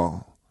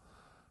call,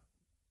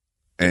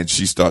 and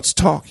she starts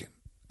talking.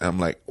 I'm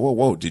like,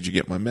 whoa, did you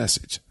get my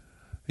message?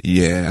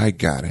 Yeah, I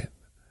got it.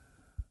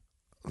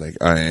 Like,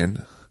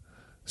 and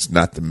it's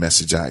not the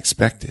message I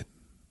expected.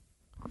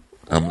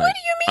 What do you mean?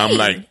 I'm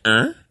like,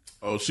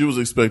 Oh, she was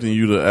expecting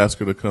you to ask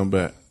her to come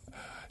back.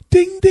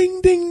 Ding,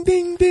 ding, ding,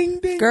 ding, ding,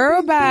 ding.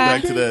 Girl, bye.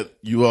 Back to that,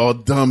 you all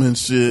dumb and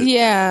shit.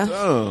 Yeah.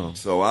 Oh.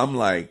 So I'm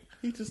like,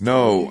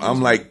 no,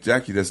 I'm like,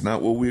 Jackie, that's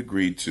not what we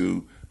agreed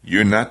to.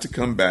 You're not to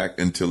come back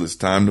until it's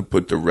time to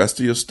put the rest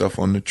of your stuff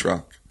on the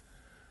truck.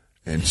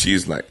 And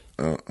she's like,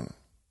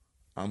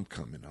 I'm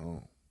coming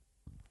home.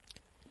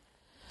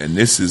 And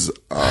this is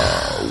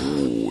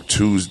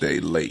Tuesday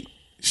late.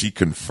 She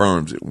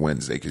confirms it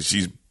Wednesday because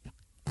she's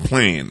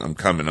playing I'm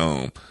coming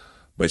home,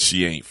 but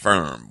she ain't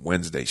firm.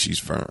 Wednesday, she's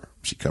firm.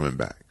 She coming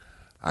back.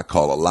 I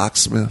call a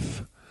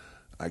locksmith.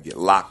 I get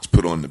locks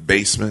put on the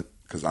basement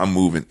because I'm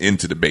moving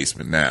into the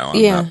basement now.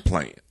 I'm not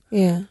playing.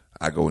 Yeah.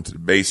 I go into the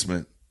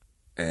basement,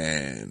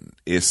 and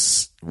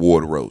it's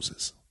Ward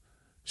Roses.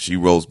 She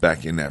rolls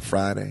back in that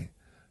Friday.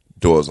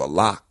 Doors are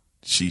locked.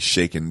 She's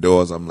shaking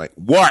doors. I'm like,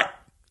 what?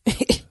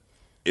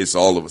 It's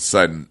all of a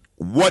sudden,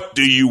 what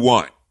do you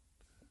want?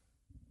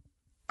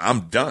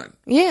 I'm done.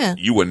 Yeah.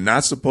 You were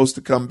not supposed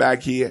to come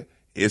back here.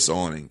 It's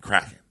on and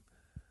cracking.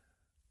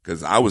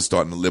 because I was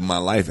starting to live my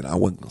life and I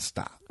wasn't going to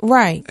stop.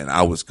 Right. And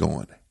I was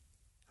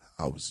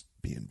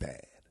being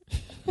bad.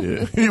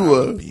 Yeah, he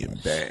was being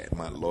bad.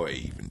 My lawyer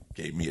even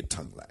gave me a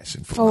tongue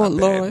lashing for Oh, my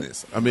Lord.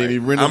 badness. I mean, he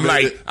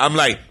renovated. I'm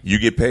like, you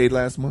get paid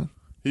last month?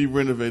 He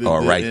renovated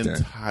All the right, then.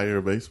 entire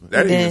basement.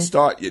 That didn't even Yeah.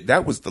 start yet.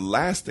 That was the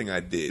last thing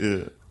I did.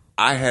 Yeah.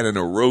 I had an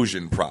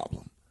erosion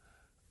problem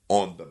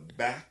on the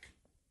back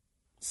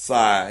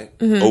side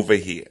over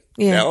here.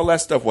 Yeah. Now, all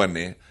that stuff wasn't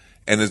there.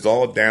 And it's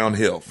all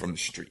downhill from the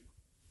street.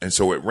 And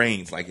so it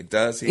rains like it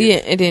does here. Yeah,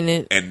 it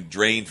didn't. And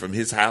drained from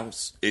his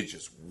house, it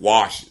just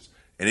washes.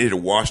 And it had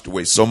washed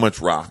away so much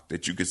rock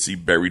that you could see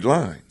buried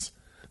lines.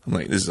 I'm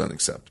like, this is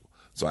unacceptable.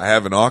 So I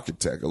have an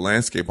architect, a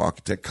landscape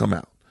architect, come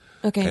out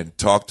Okay. and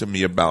talk to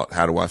me about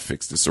how do I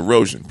fix this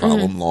erosion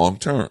problem long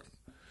term.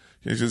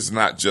 It's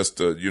not just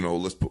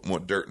let's put more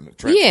dirt in the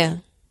trench. Yeah.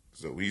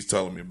 So he's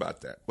telling me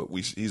about that. But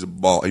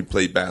he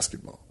played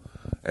basketball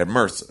at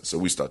Mercer. So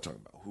we start talking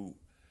about who.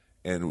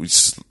 And we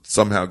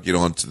somehow get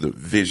onto the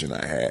vision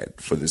I had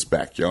for this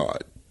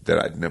backyard that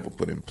I'd never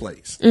put in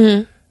place.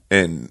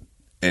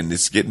 And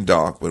it's getting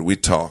dark, but we're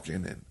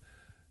talking, and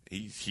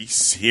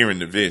he's hearing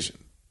the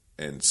vision.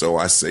 And so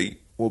I say,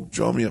 well,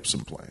 draw me up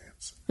some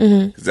plans.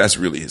 Because that's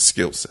really his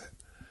skill set.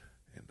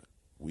 And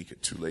a week or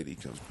two later, he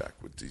comes back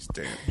with these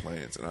damn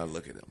plans, and I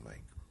look at him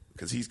like,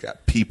 because he's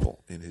got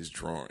people in his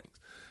drawings.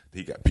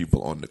 He got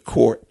people on the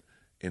court,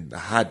 in the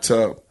hot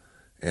tub,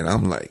 and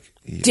I'm like,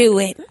 yeah, Do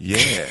it.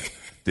 Yeah,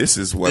 this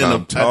is what In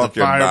I'm at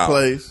talking the about.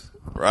 fireplace.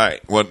 Right.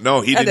 Well,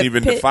 no, he At didn't the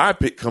even. pit. The fire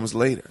pit comes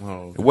later.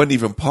 Oh. It wasn't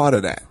even part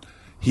of that.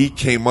 He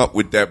came up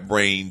with that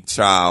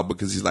brainchild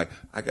because he's like,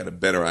 I got a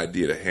better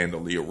idea to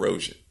handle the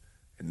erosion,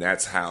 and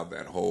that's how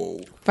that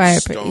whole Fire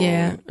pit, stone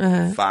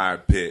yeah. fire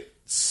pit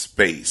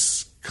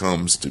space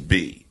comes to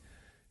be,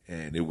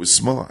 and it was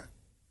smart.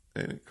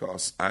 And it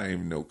cost. I didn't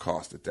even know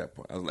cost at that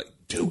point. I was like,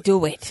 do it.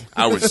 Do it.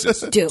 I was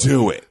just Do it.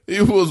 do it.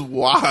 He was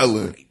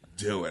wilding.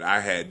 Do it.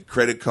 I had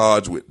credit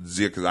cards with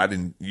zero because I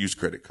didn't use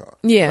credit cards.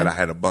 Yeah. But I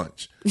had a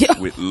bunch Yeah.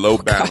 with low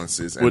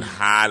balances and With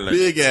high limits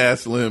Big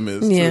ass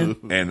limits, Yeah.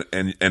 too. and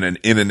an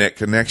internet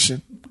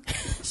connection.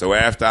 So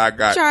after I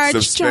got Charge,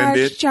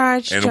 suspended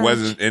charge, and charge.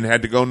 wasn't and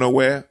had to go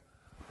nowhere,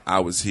 I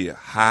was here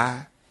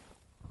high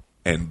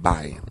and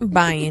buying.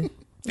 Buying.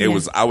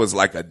 I was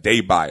like a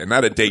day buyer,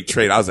 not a day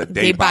trade. I was a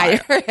day, Day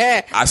buyer.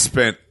 I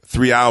spent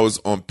 3 hours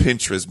on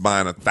Pinterest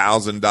buying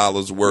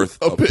 $1,000 worth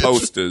of picture.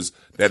 posters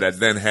that I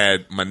then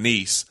had my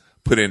niece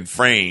put in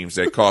frames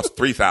that cost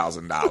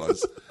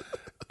 $3,000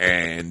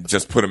 and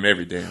just put them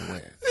every damn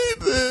where.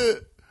 He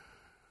did.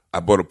 I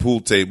bought a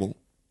pool table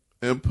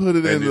And put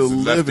it in and the just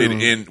left it living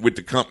room. in with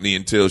the company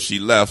until she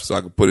left so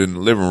I could put it in the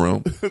living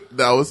room.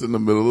 That was in the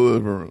middle of the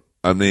living room.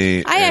 I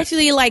mean, I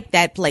actually like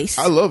that place.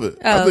 I love it.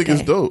 I Oh, think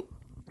it's okay. dope.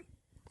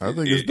 I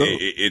think it's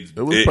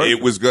dope.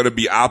 it was going to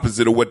be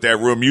opposite of what that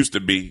room used to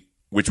be,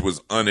 which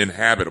was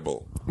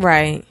uninhabitable.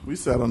 Right. We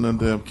sat on that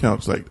damn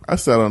couch. Like, I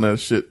sat on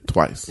that shit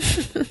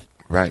twice.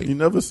 Right. You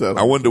never sat on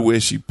I wonder where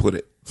she put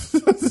it.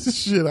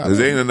 shit. There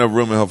ain't enough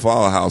room in her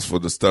father's house for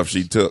the stuff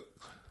she took.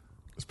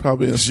 It's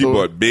probably in She store.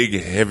 bought big,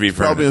 heavy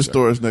Probably in furniture.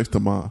 storage next to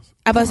mom's.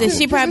 I about to say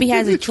she probably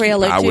has a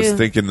trailer too. I was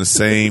thinking the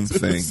same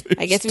thing.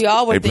 I guess we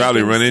all were. They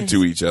probably thinking run the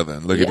into each other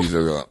and look at each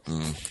other like,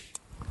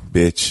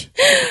 bitch.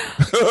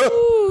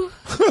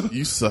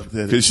 You sucked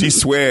at it. Because she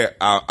swear,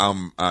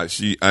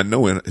 I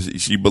know,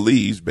 she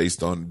believes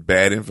based on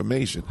bad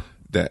information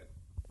that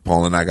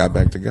Paul and I got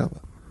back together.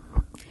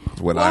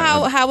 What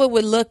Well, how it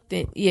would look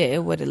then? Yeah,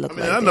 it would have looked I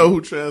mean, like I that. know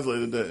who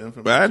translated that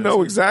information. but I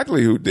know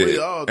exactly who did, We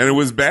all and it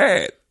was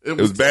bad. It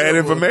was bad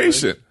terrible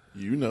information.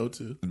 You know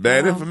too.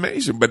 Bad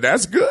information, but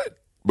that's good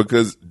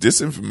because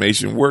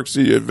disinformation works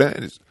to your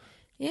advantage.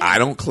 Yeah. I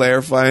don't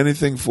clarify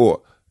anything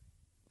for.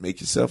 Make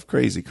yourself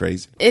crazy.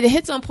 It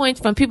hits on points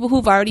from people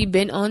who've already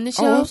been on the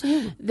show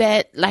absolutely.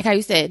 that, like how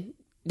you said,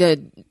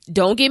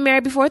 don't get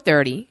married before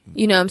 30.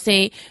 You know what I'm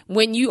saying?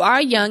 When you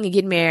are young and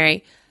get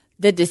married,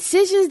 the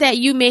decisions that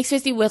you make,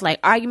 especially with like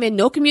argument,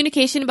 no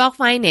communication about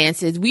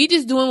finances, we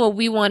just doing what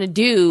we want to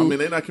do I mean,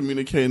 they're not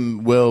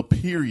communicating well,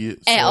 period.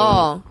 at So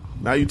all.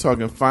 Now you're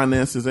talking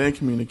finances and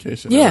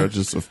communication. Yeah. That are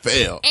just a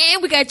fail.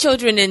 And we got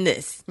children in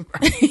this.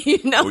 You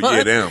know? Oh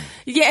yeah, them.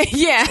 Yeah,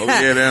 yeah. Oh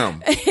yeah,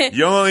 them.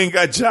 Y'all ain't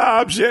got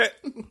jobs yet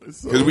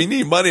because we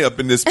need money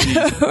up in this piece.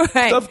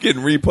 Right. Stuff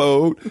getting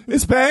repoed.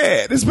 It's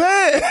bad. It's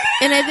bad.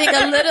 And I think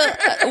a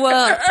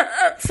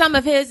little, some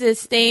of his is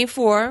staying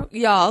for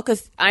y'all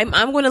because I'm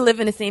going to live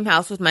in the same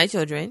house with my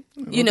children.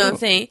 You know what I'm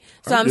saying?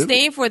 So I'm get it.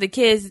 staying for the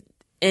kids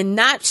and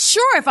not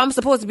sure if I'm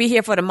supposed to be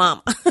here for the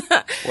mom.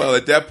 Well,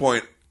 at that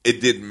point, it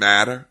didn't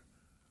matter.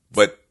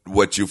 But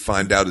what you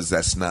find out is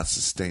that's not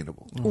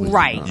sustainable.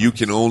 Right. You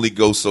can only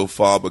go so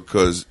far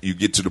because you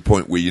get to the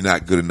point where you're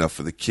not good enough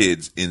for the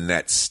kids in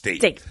that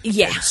state.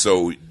 Yeah. And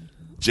so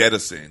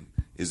jettison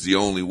is the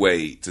only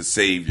way to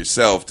save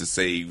yourself, to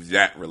save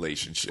that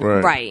relationship.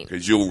 Right.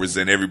 Because you'll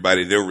resent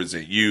everybody, they'll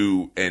resent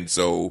you. And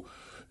so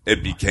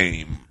it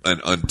became an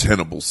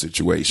untenable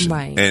situation.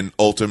 Right. And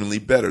ultimately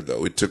better,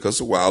 though. It took us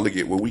a while to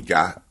get where we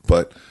got,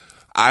 but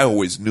I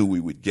always knew we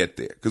would get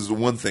there. Because the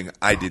one thing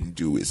I didn't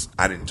do is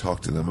I didn't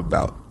talk to them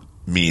about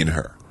me and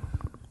her.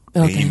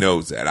 Okay. And he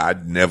knows that. I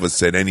never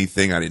said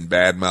anything. I didn't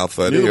badmouth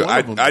her.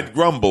 I'd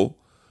grumble,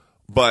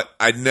 but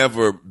I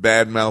never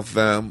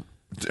badmouth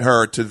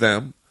her to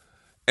them.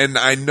 And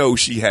I know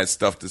she had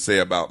stuff to say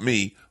about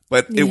me,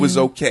 but it was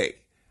okay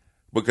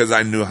because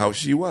I knew how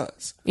she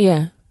was.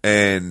 Yeah.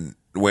 And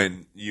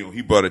when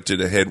he brought it to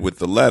the head with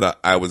the letter,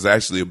 I was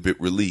actually a bit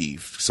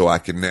relieved. So I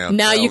can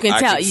now you can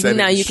tell.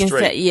 Now you can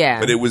say, yeah.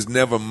 But it was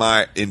never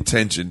my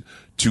intention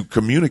to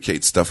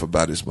communicate stuff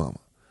about his mama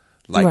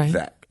like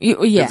that.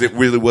 Because it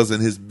really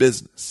wasn't his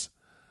business.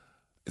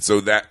 So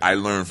that I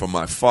learned from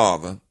my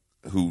father,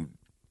 who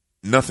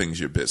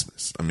nothing's your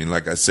business. I mean,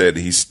 like I said,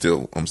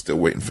 I'm still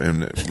waiting for him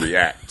to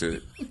react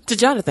to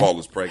Jonathan.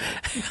 Paula's pregnant.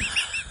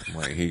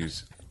 Like it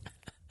was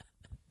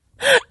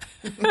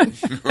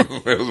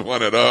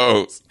one of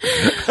those.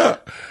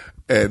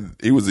 And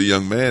he was a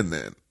young man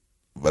then.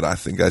 But I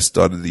think I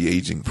started the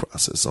aging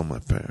process on my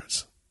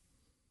parents.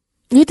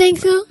 You think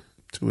so?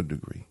 To a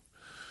degree.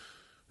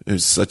 It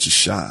was such a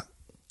shock.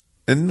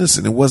 And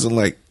listen, it wasn't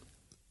like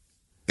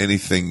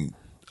anything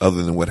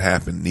other than what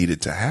happened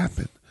needed to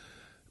happen.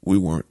 We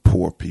weren't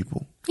poor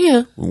people.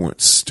 Yeah. We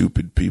weren't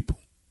stupid people.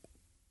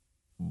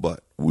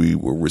 But we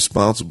were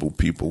responsible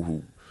people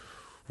who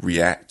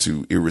react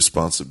to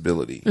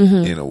irresponsibility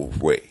in a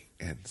way.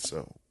 And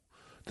so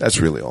that's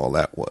really all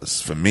that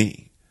was for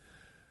me.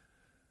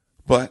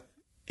 But,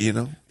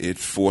 it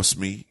forced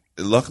me.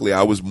 Luckily,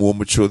 I was more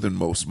mature than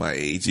most my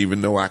age,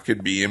 even though I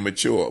could be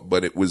immature.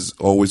 But it was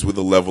always with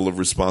a level of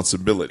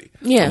responsibility.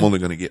 Yeah. I'm only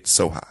going to get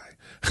so high.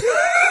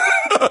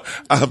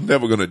 I'm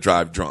never going to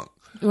drive drunk.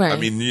 Right. I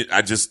mean,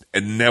 I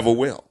never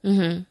will.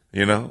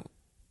 Mm-hmm.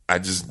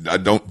 I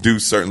don't do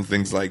certain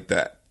things like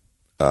that.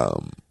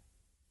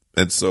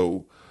 And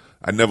so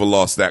I never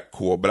lost that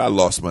core, but I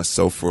lost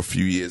myself for a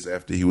few years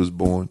after he was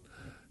born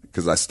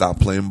because I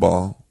stopped playing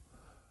ball.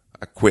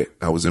 I quit.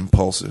 I was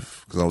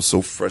impulsive because I was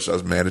so fresh. I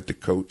was mad at the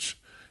coach.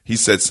 He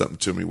said something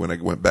to me when I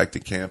went back to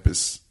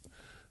campus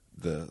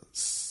the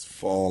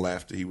fall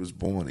after he was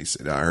born. He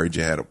said, I heard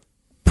you had a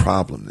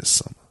problem this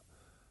summer.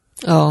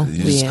 Oh,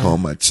 you just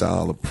called my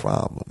child a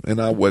problem. And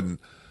I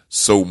wasn't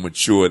so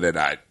mature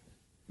that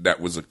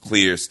was a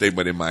clear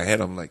statement in my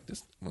head. I'm like,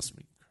 this must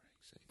be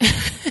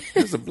crazy.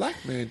 He was a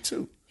black man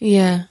too.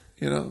 Yeah.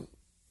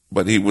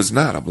 But he was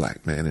not a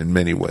black man in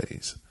many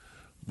ways.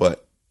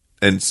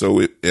 And so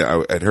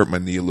I'd hurt my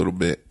knee a little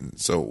bit. And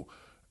so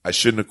I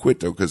shouldn't have quit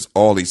though, because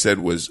all he said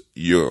was,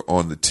 you're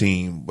on the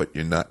team, but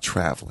you're not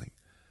traveling.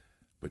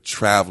 But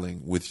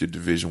traveling with your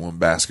Division I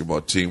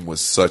basketball team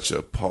was such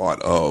a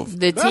part of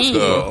the team,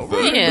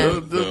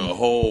 the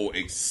whole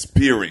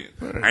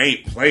experience. I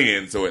ain't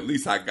playing, so at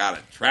least I gotta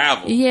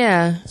travel.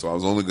 Yeah. So I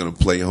was only gonna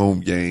play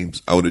home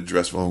games. I would have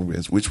dressed for home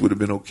games, which would have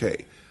been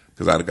okay,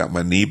 because I'd have got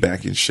my knee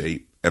back in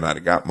shape and I'd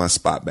have got my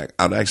spot back.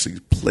 I'd actually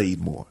played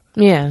more.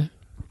 Yeah.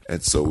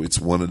 And so it's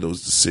one of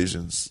those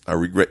decisions. I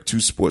regret two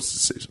sports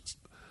decisions.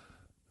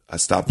 I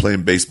stopped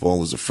playing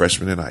baseball as a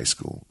freshman in high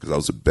school because I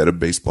was a better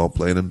baseball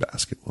player than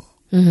basketball.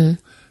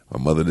 Mm-hmm.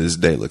 My mother to this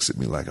day looks at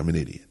me like I'm an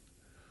idiot.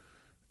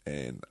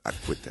 And I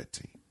quit that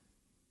team.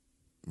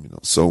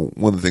 So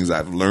one of the things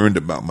I've learned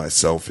about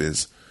myself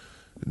is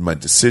my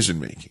decision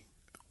making.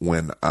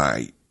 When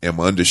I am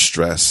under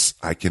stress,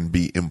 I can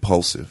be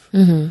impulsive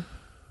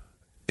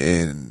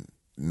and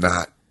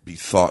not be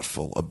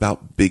thoughtful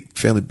about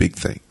fairly big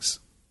things.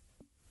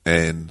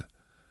 And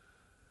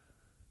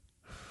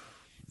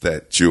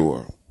that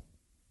your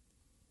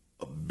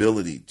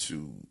ability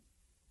to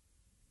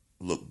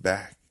look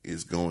back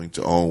is going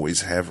to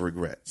always have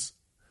regrets.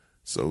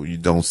 So you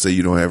don't say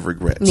you don't have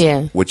regrets.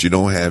 Yeah. What you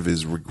don't have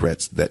is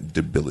regrets that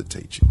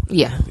debilitate you.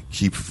 Yeah. That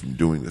keep you from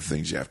doing the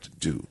things you have to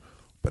do.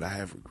 But I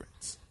have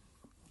regrets.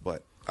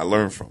 But I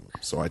learn from them.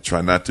 So I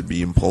try not to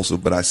be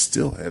impulsive, but I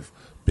still have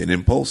been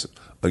impulsive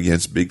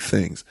against big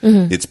things.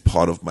 Mm-hmm. It's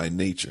part of my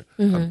nature.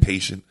 Mm-hmm. I'm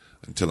patient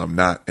until I'm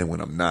not. And when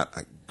I'm not,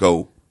 I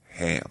go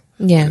ham.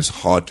 Yeah. And it's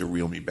hard to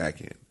reel me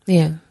back in.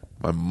 Yeah.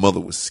 My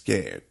mother was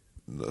scared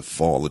in the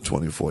fall of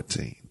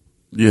 2014.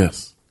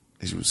 Yes.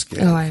 She was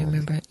scared. Oh, I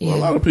remember. Yeah. Well,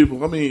 a lot of people,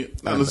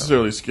 not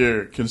necessarily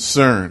scared,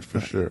 concerned for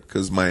sure.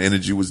 Because my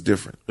energy was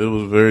different. It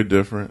was very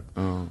different.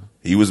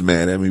 He was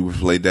mad at me. We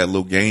played that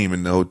little game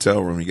in the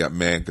hotel room. He got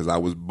mad because I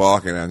was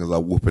barking at him because I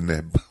was whooping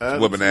that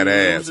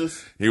ass.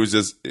 It was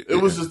just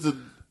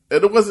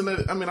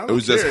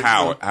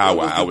how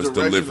I was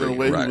delivering the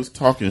way right. He was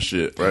talking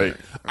shit, right?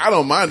 I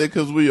don't mind it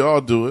because we all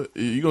do it.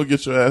 You're going to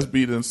get your ass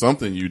beat in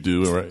something you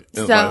do, right?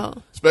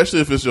 So,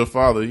 especially if it's your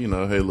father,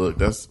 hey, look,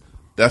 that's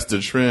the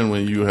trend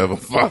when you have a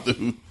father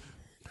who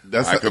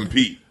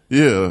compete.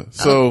 Yeah.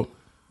 So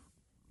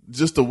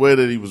just the way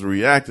that he was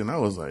reacting, I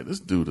was like, this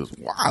dude is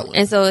wild.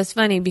 And so it's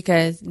funny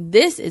because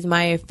this is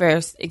my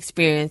first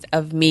experience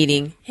of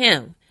meeting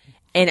him.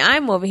 And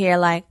I'm over here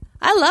like,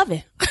 I love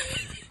it.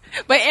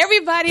 But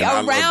everybody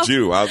And around I loved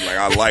you. I was like,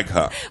 I like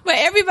her. But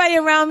everybody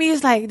around me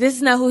is like, this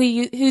is not who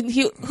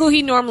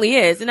he normally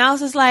is. And I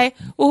was just like,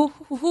 well,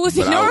 who is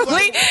he But I was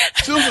normally?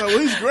 She was like, well,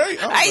 he's great.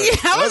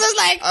 I was just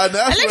like,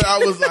 that's where I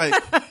was like,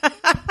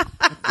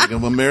 I think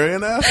I'm going to marry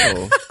an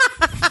asshole.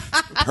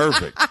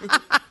 Perfect.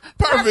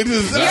 Perfect.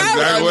 Is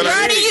exactly what you're I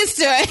already need. used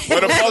to it.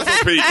 What a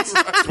puzzle piece.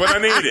 That's what I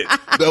needed.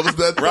 That was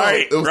that.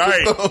 Right, It was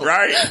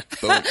right.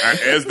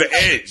 As the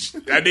edge.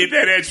 I need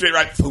that edge fit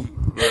right.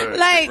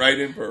 Like, right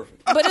in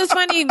perfect. But it was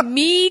funny,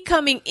 me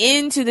coming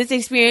into this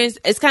experience,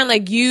 it's kind of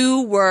like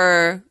you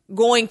were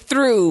going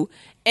through,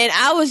 and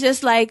I was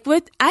just like,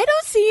 "What? I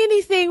don't see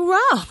anything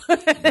wrong."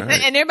 Right.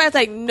 And everybody's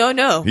like,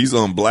 "No. He's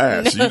on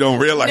blast. You don't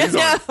realize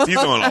he's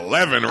on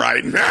 11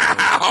 right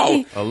now.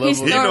 He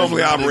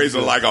normally operates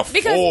at like a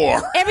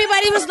 4.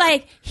 Everybody was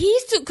like,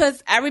 he's too,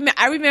 because I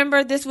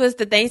remember this was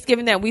the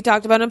Thanksgiving that we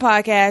talked about on the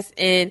podcast,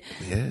 and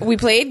we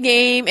played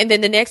game, and then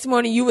the next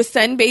morning you was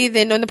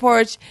sunbathing on the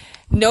porch,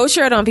 no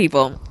shirt on,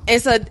 people.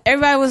 And so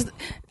everybody was,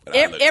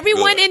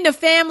 everyone in the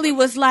family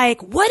was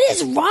like, what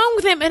is wrong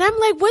with him? And I'm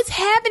like, what's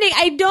happening?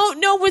 I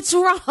don't know what's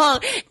wrong.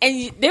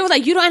 And they were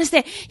like, you don't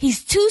understand.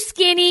 He's too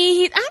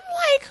skinny. I'm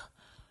like,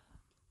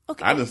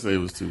 okay. I didn't say it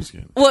was too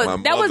skinny. My Well,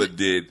 mother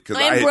did,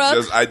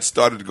 because I'd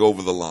started to go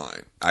over the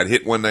line. I'd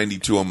hit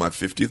 192 on my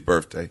 50th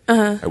birthday.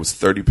 I was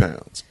 30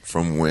 pounds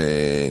from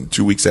when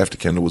 2 weeks after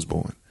Kendall was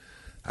born.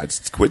 I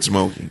just quit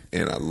smoking,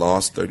 and I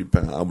lost 30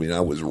 pounds. I mean,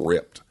 I was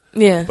ripped.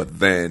 Yeah. But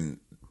then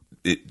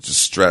it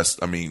just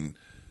stressed. I mean,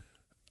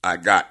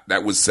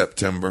 that was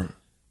September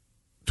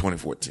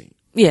 2014.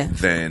 Yeah.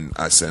 Then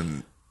I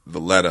send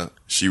the letter.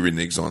 She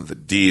reneges on the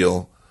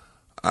deal.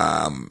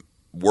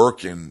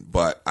 Working,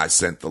 but I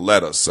sent the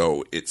letter.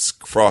 So it's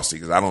frosty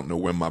because I don't know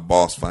when my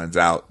boss finds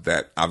out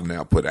that I've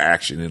now put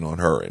action in on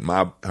her and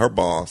her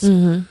boss.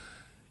 Mm-hmm.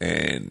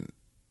 And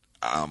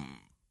I'm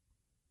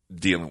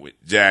dealing with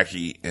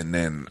Jackie, and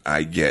then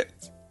I get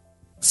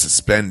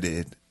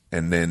suspended.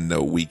 And then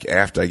the week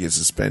after I get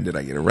suspended,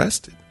 I get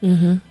arrested.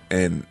 Mm-hmm.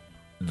 And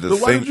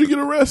why did you get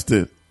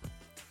arrested?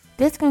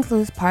 This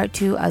concludes part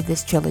 2 of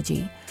this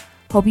trilogy.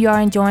 Hope you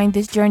are enjoying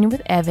this journey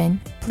with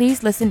Evan.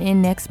 Please listen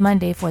in next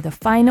Monday for the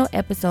final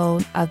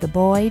episode of The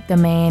Boy, the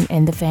Man,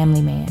 and the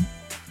Family Man.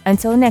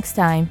 Until next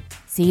time,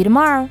 see you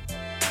tomorrow.